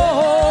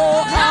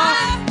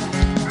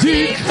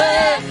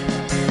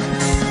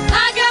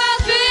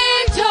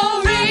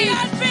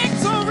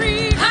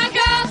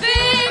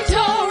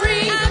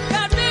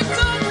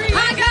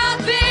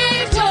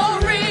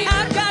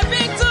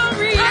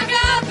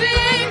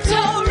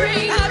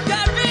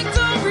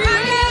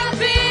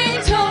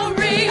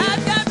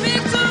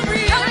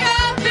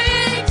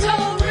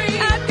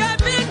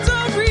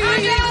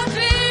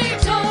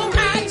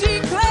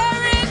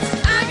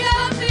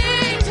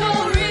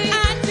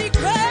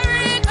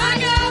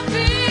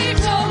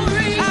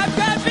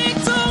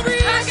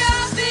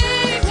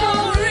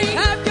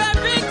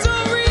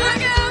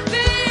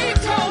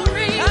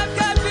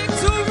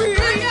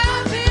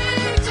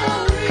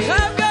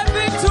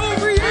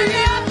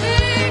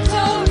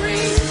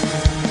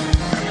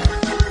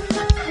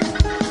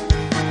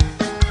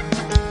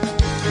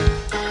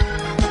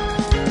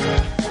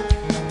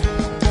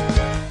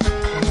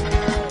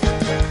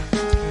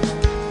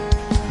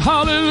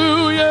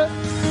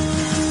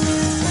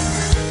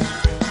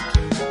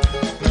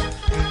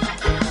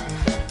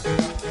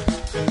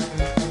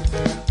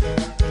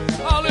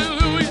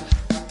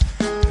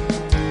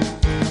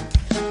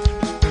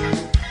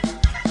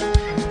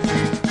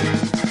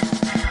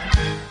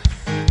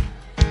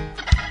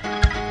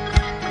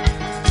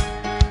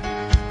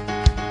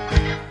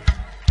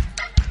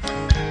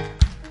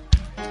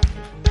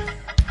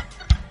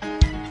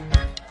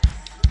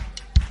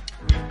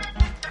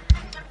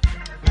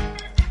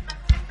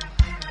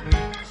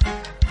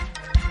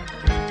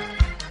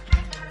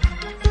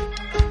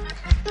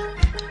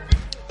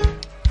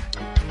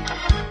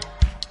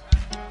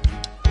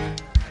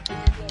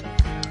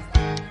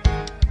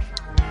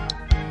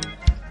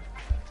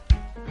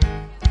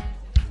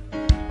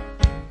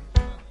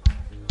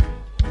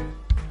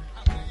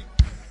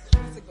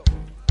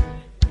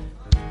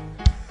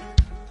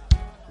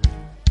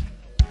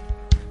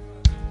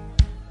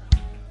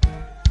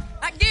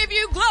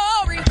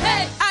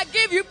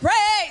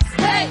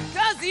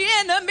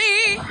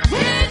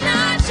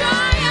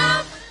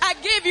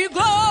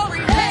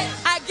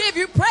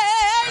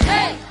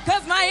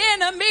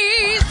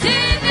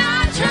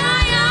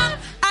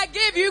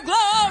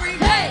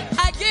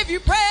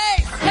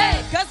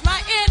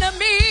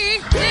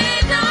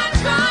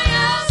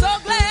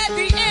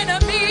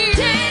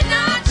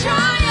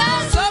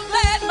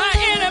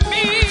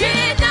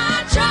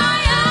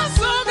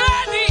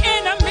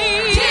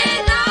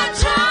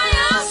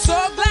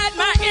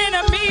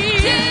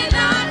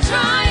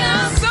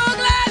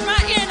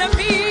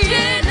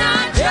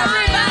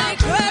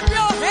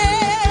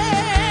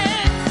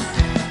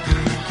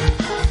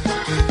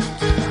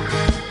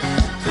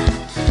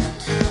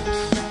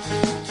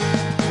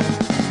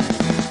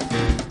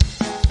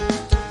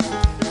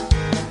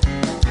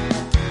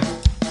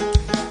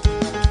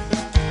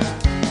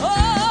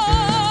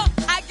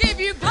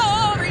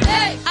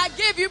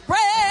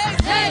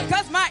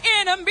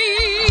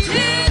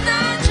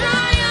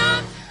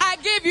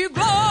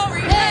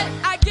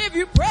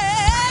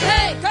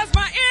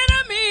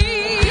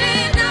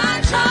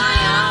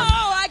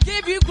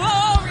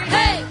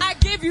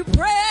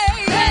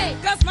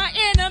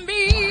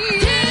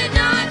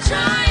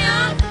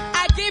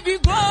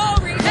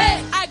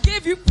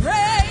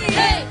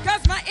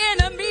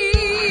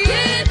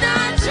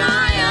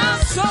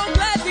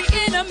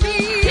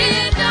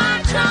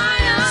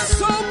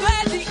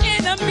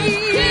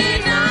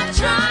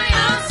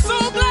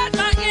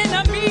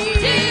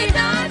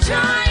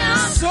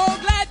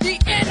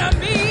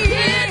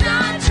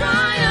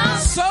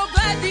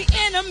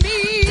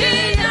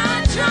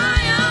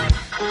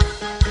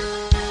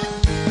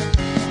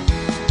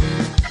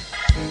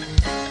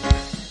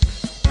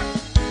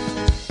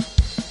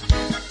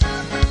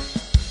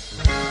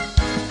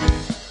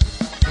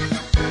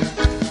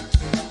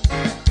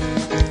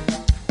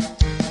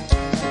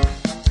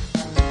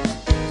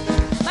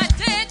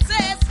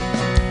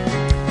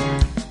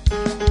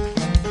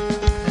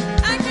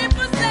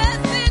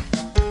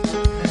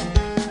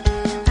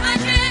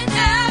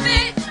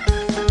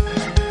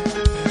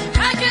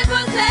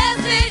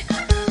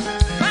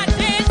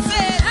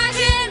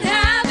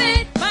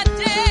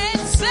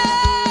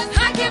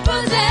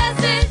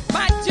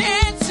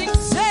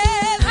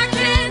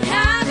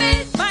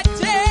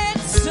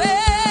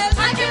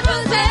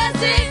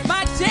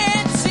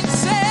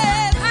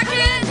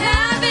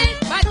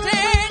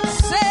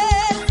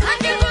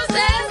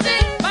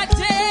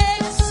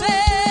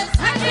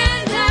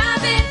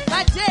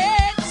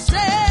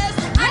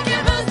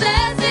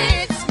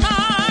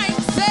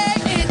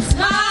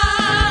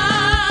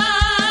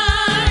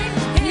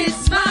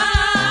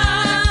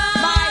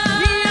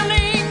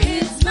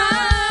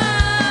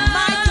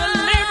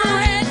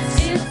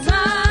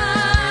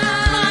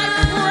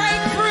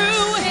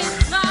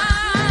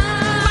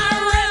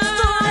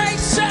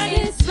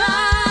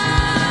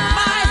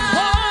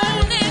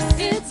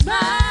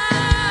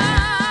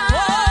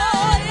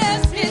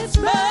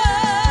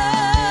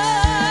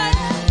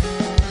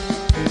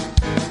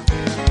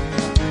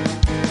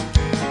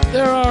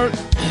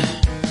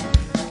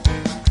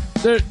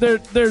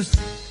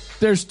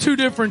 There's two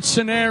different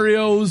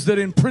scenarios that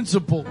in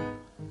principle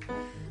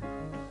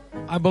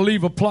I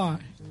believe apply.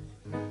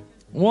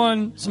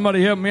 One,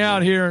 somebody help me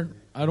out here.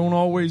 I don't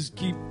always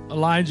keep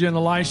Elijah and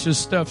Elisha's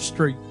stuff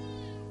straight.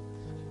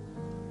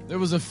 There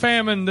was a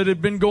famine that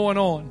had been going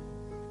on.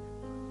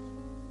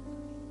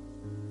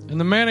 And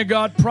the man of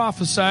God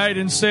prophesied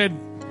and said,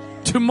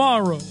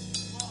 tomorrow,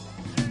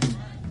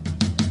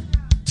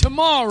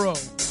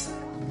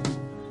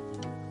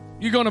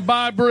 you're going to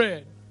buy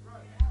bread.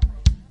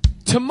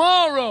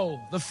 Tomorrow,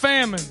 the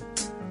famine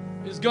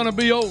is going to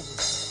be over.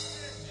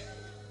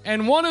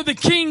 And one of the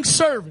king's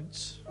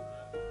servants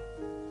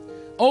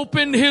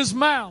opened his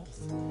mouth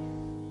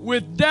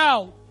with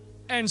doubt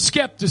and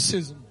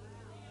skepticism.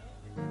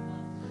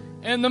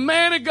 And the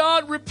man of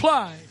God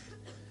replied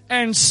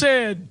and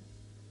said,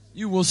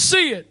 you will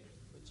see it,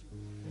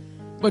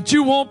 but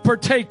you won't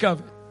partake of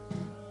it.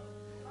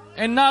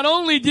 And not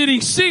only did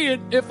he see it,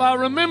 if I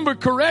remember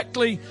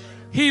correctly,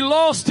 he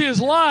lost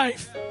his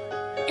life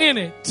in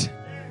it.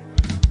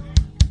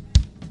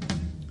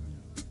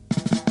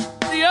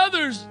 The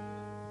other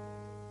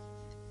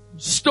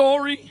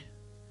story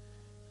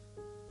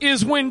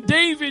is when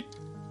David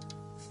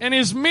and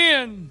his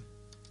men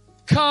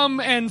come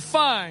and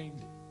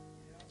find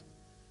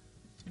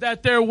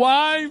that their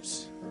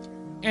wives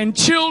and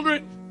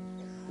children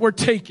were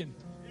taken.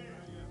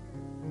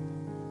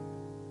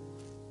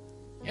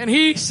 And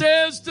he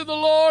says to the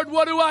Lord,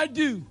 what do I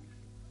do?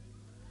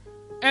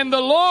 And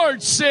the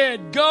Lord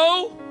said,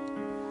 go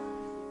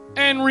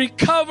and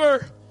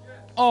recover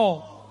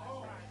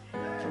all.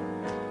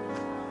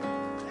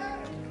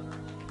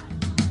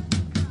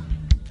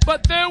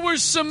 But there were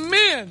some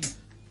men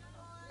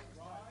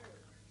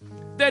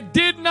that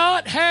did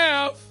not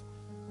have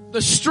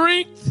the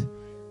strength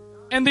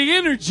and the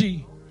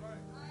energy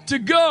to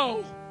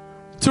go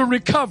to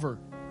recover.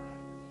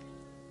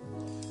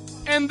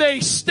 And they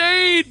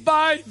stayed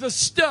by the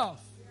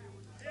stuff.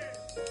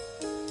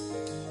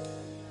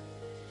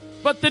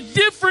 But the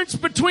difference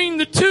between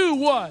the two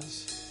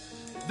was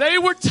they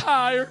were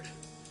tired,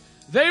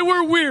 they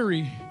were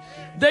weary,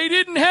 they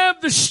didn't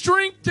have the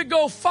strength to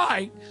go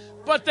fight,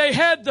 but they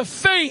had the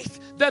faith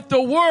that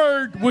the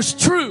word was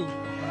true.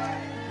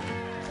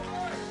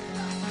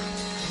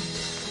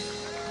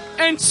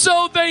 And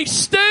so they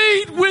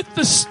stayed with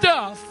the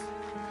stuff,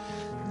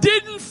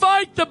 didn't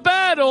fight the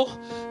battle,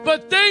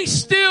 but they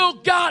still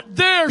got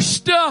their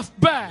stuff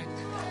back.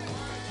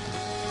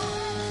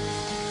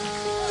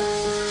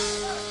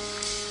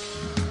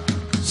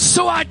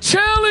 So I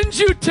challenge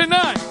you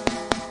tonight,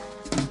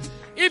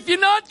 if you're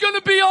not going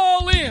to be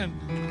all in,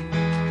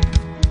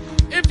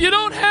 if you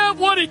don't have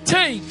what it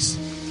takes,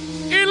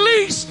 at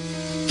least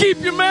keep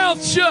your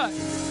mouth shut.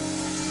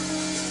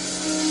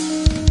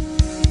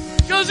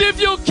 Because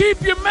if you'll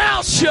keep your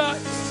mouth shut,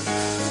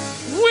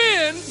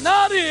 when,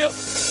 not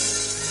if,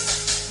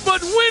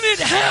 but when it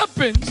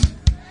happens,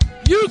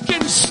 you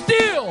can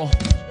still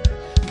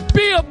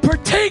be a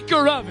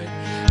partaker of it.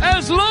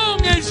 As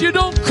long as you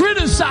don't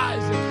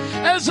criticize it.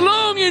 As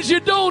long as you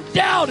don't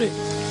doubt it.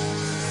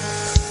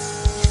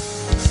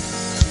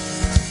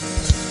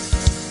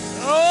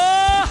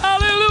 Oh,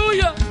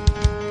 hallelujah.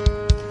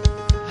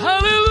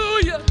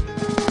 Hallelujah.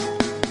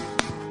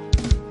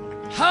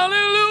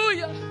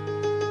 Hallelujah.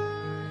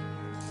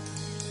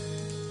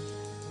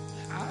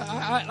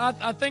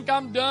 I think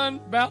I'm done.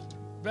 About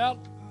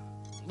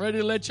ready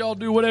to let y'all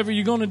do whatever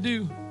you're going to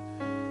do.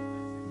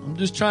 I'm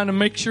just trying to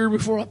make sure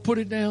before I put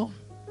it down.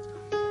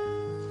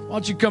 Why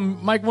don't you come,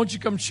 Mike, why don't you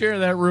come share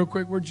that real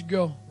quick? Where'd you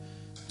go?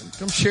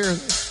 Come share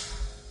that.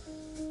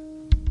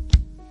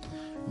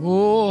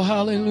 Oh,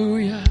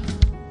 hallelujah.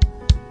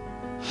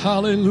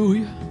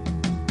 Hallelujah.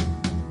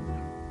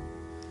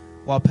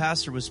 While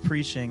Pastor was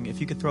preaching, if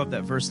you could throw up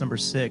that verse number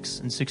 6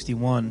 in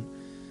 61,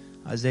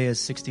 Isaiah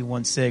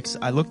 61:6.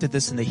 I looked at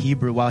this in the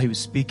Hebrew while he was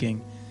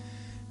speaking.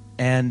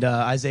 And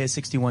Isaiah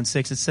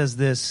 61:6, it says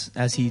this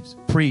as he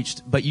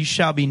preached, but you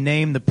shall be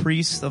named the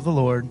priests of the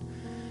Lord.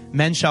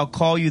 Men shall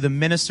call you the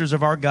ministers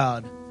of our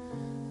God.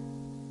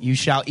 You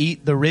shall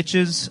eat the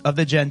riches of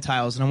the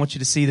Gentiles. And I want you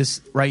to see this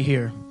right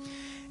here.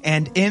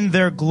 And in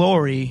their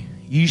glory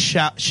you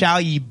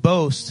shall ye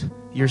boast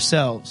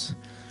yourselves.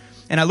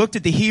 And I looked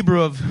at the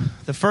Hebrew of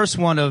the first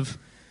one of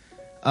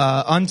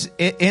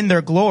in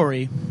their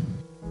glory.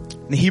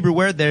 The Hebrew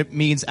word there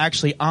means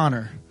actually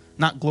honor.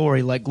 Not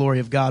glory like glory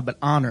of God, but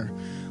honor.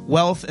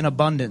 Wealth and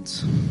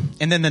abundance.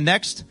 And then the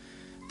next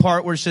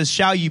part where it says,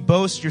 shall ye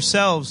boast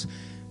yourselves,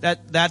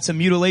 that's a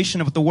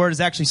mutilation of what the word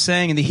is actually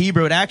saying in the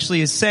Hebrew. It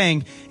actually is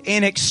saying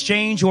in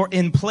exchange or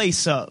in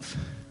place of.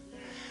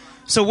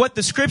 So what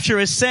the scripture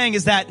is saying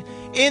is that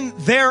in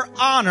their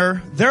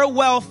honor, their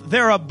wealth,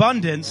 their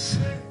abundance,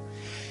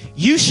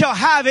 you shall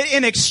have it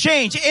in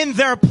exchange, in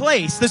their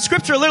place. The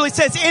scripture literally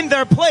says in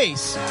their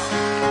place.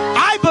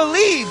 I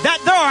believe that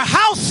there are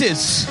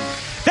houses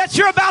that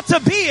you're about to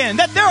be in,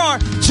 that there are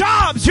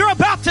jobs you're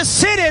about to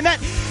sit in, that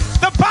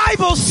the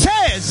Bible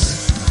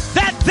says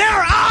that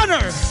their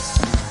honor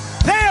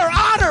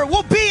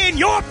will be in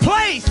your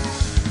place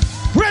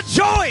where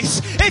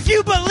Rejoice if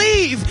you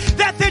believe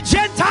that the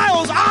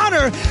Gentiles'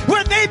 honor,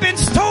 where they've been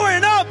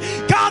storing up,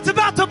 God's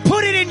about to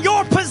put it in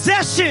your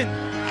possession.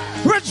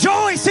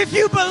 Rejoice if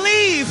you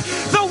believe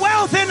the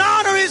wealth and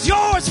honor is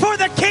yours for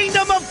the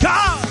kingdom of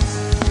God.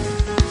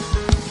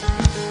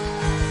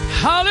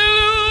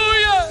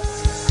 Hallelujah.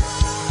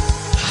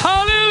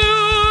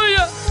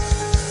 Hallelujah.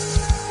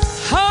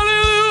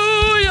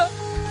 Hallelujah.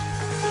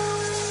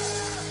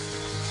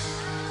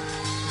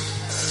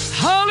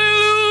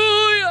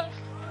 Hallelujah.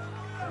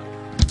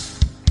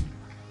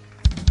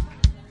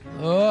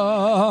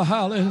 Oh,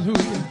 hallelujah.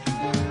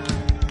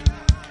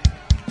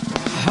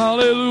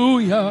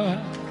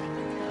 Hallelujah.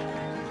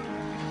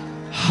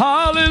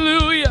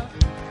 Hallelujah.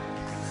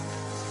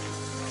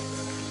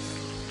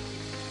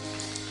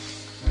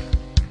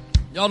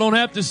 Y'all don't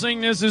have to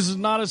sing this. This is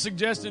not a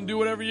suggestion. Do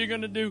whatever you're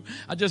going to do.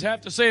 I just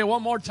have to say it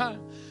one more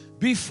time.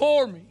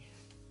 Before me.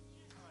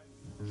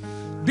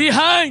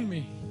 Behind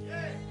me.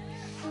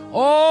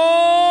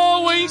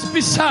 Always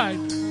beside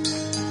me.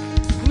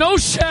 No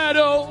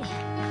shadow.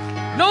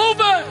 No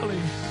valley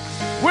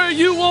where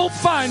you won't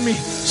find me.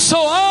 So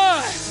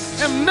I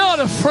am not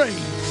afraid.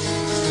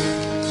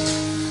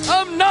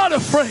 I'm not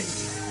afraid.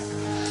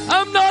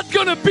 I'm not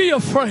going to be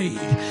afraid.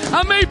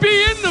 I may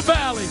be in the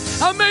valley.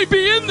 I may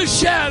be in the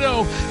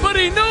shadow, but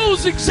He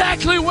knows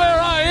exactly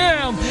where I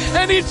am.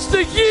 And it's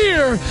the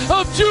year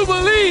of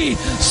Jubilee.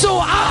 So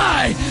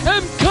I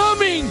am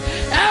coming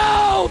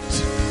out.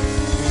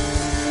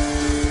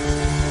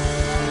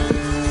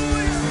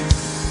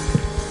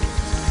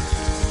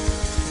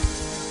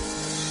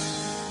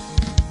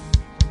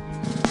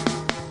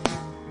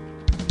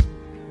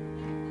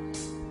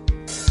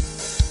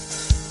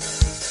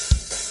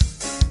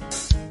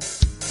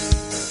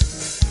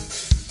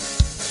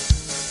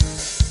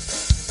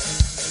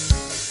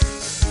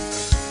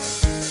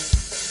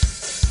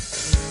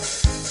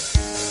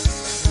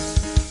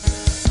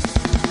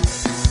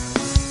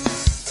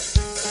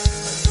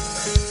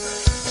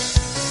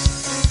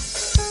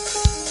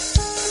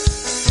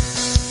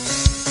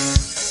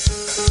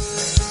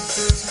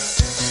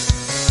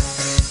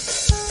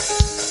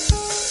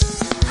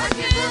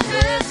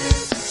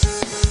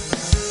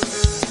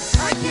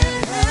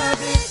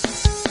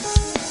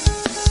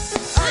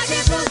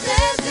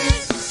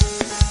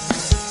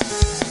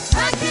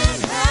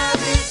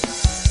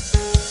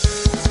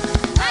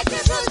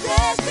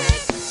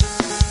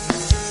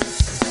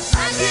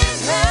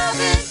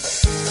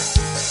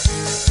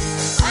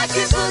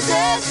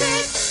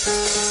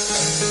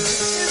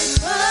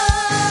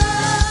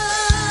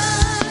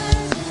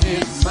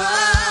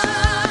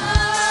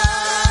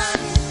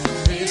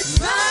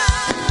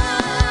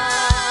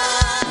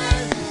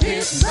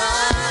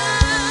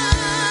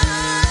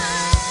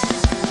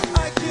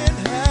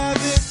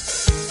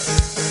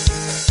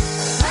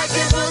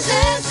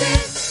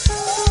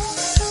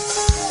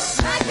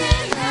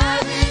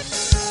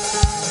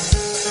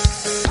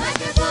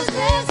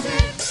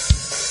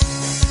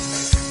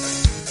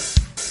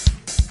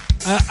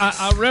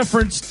 I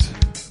referenced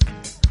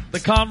the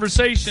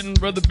conversation,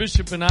 Brother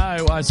Bishop and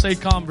I say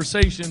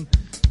conversation,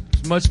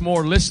 it's much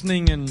more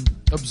listening and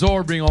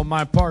absorbing on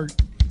my part.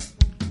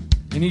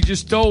 And he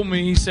just told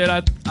me, he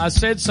said, I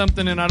said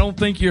something and I don't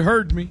think you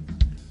heard me.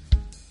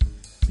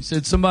 He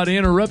said, somebody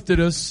interrupted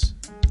us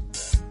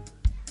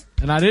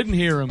and I didn't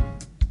hear him.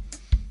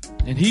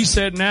 And he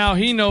said, now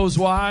he knows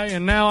why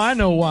and now I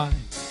know why.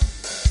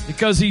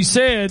 Because he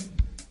said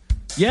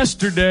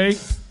yesterday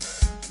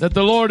that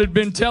the Lord had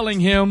been telling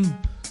him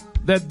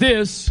that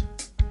this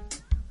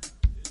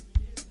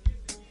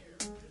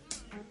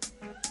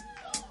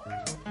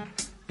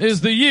is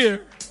the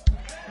year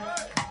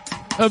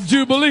of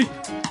Jubilee.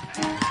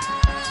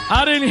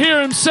 I didn't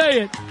hear him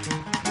say it,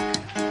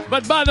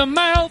 but by the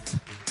mouth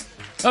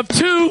of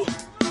 2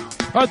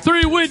 or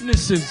 3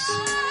 witnesses.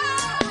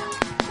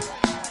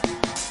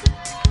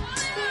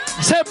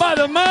 I said by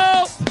the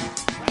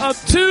mouth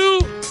of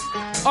 2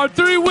 or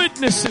 3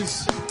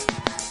 witnesses.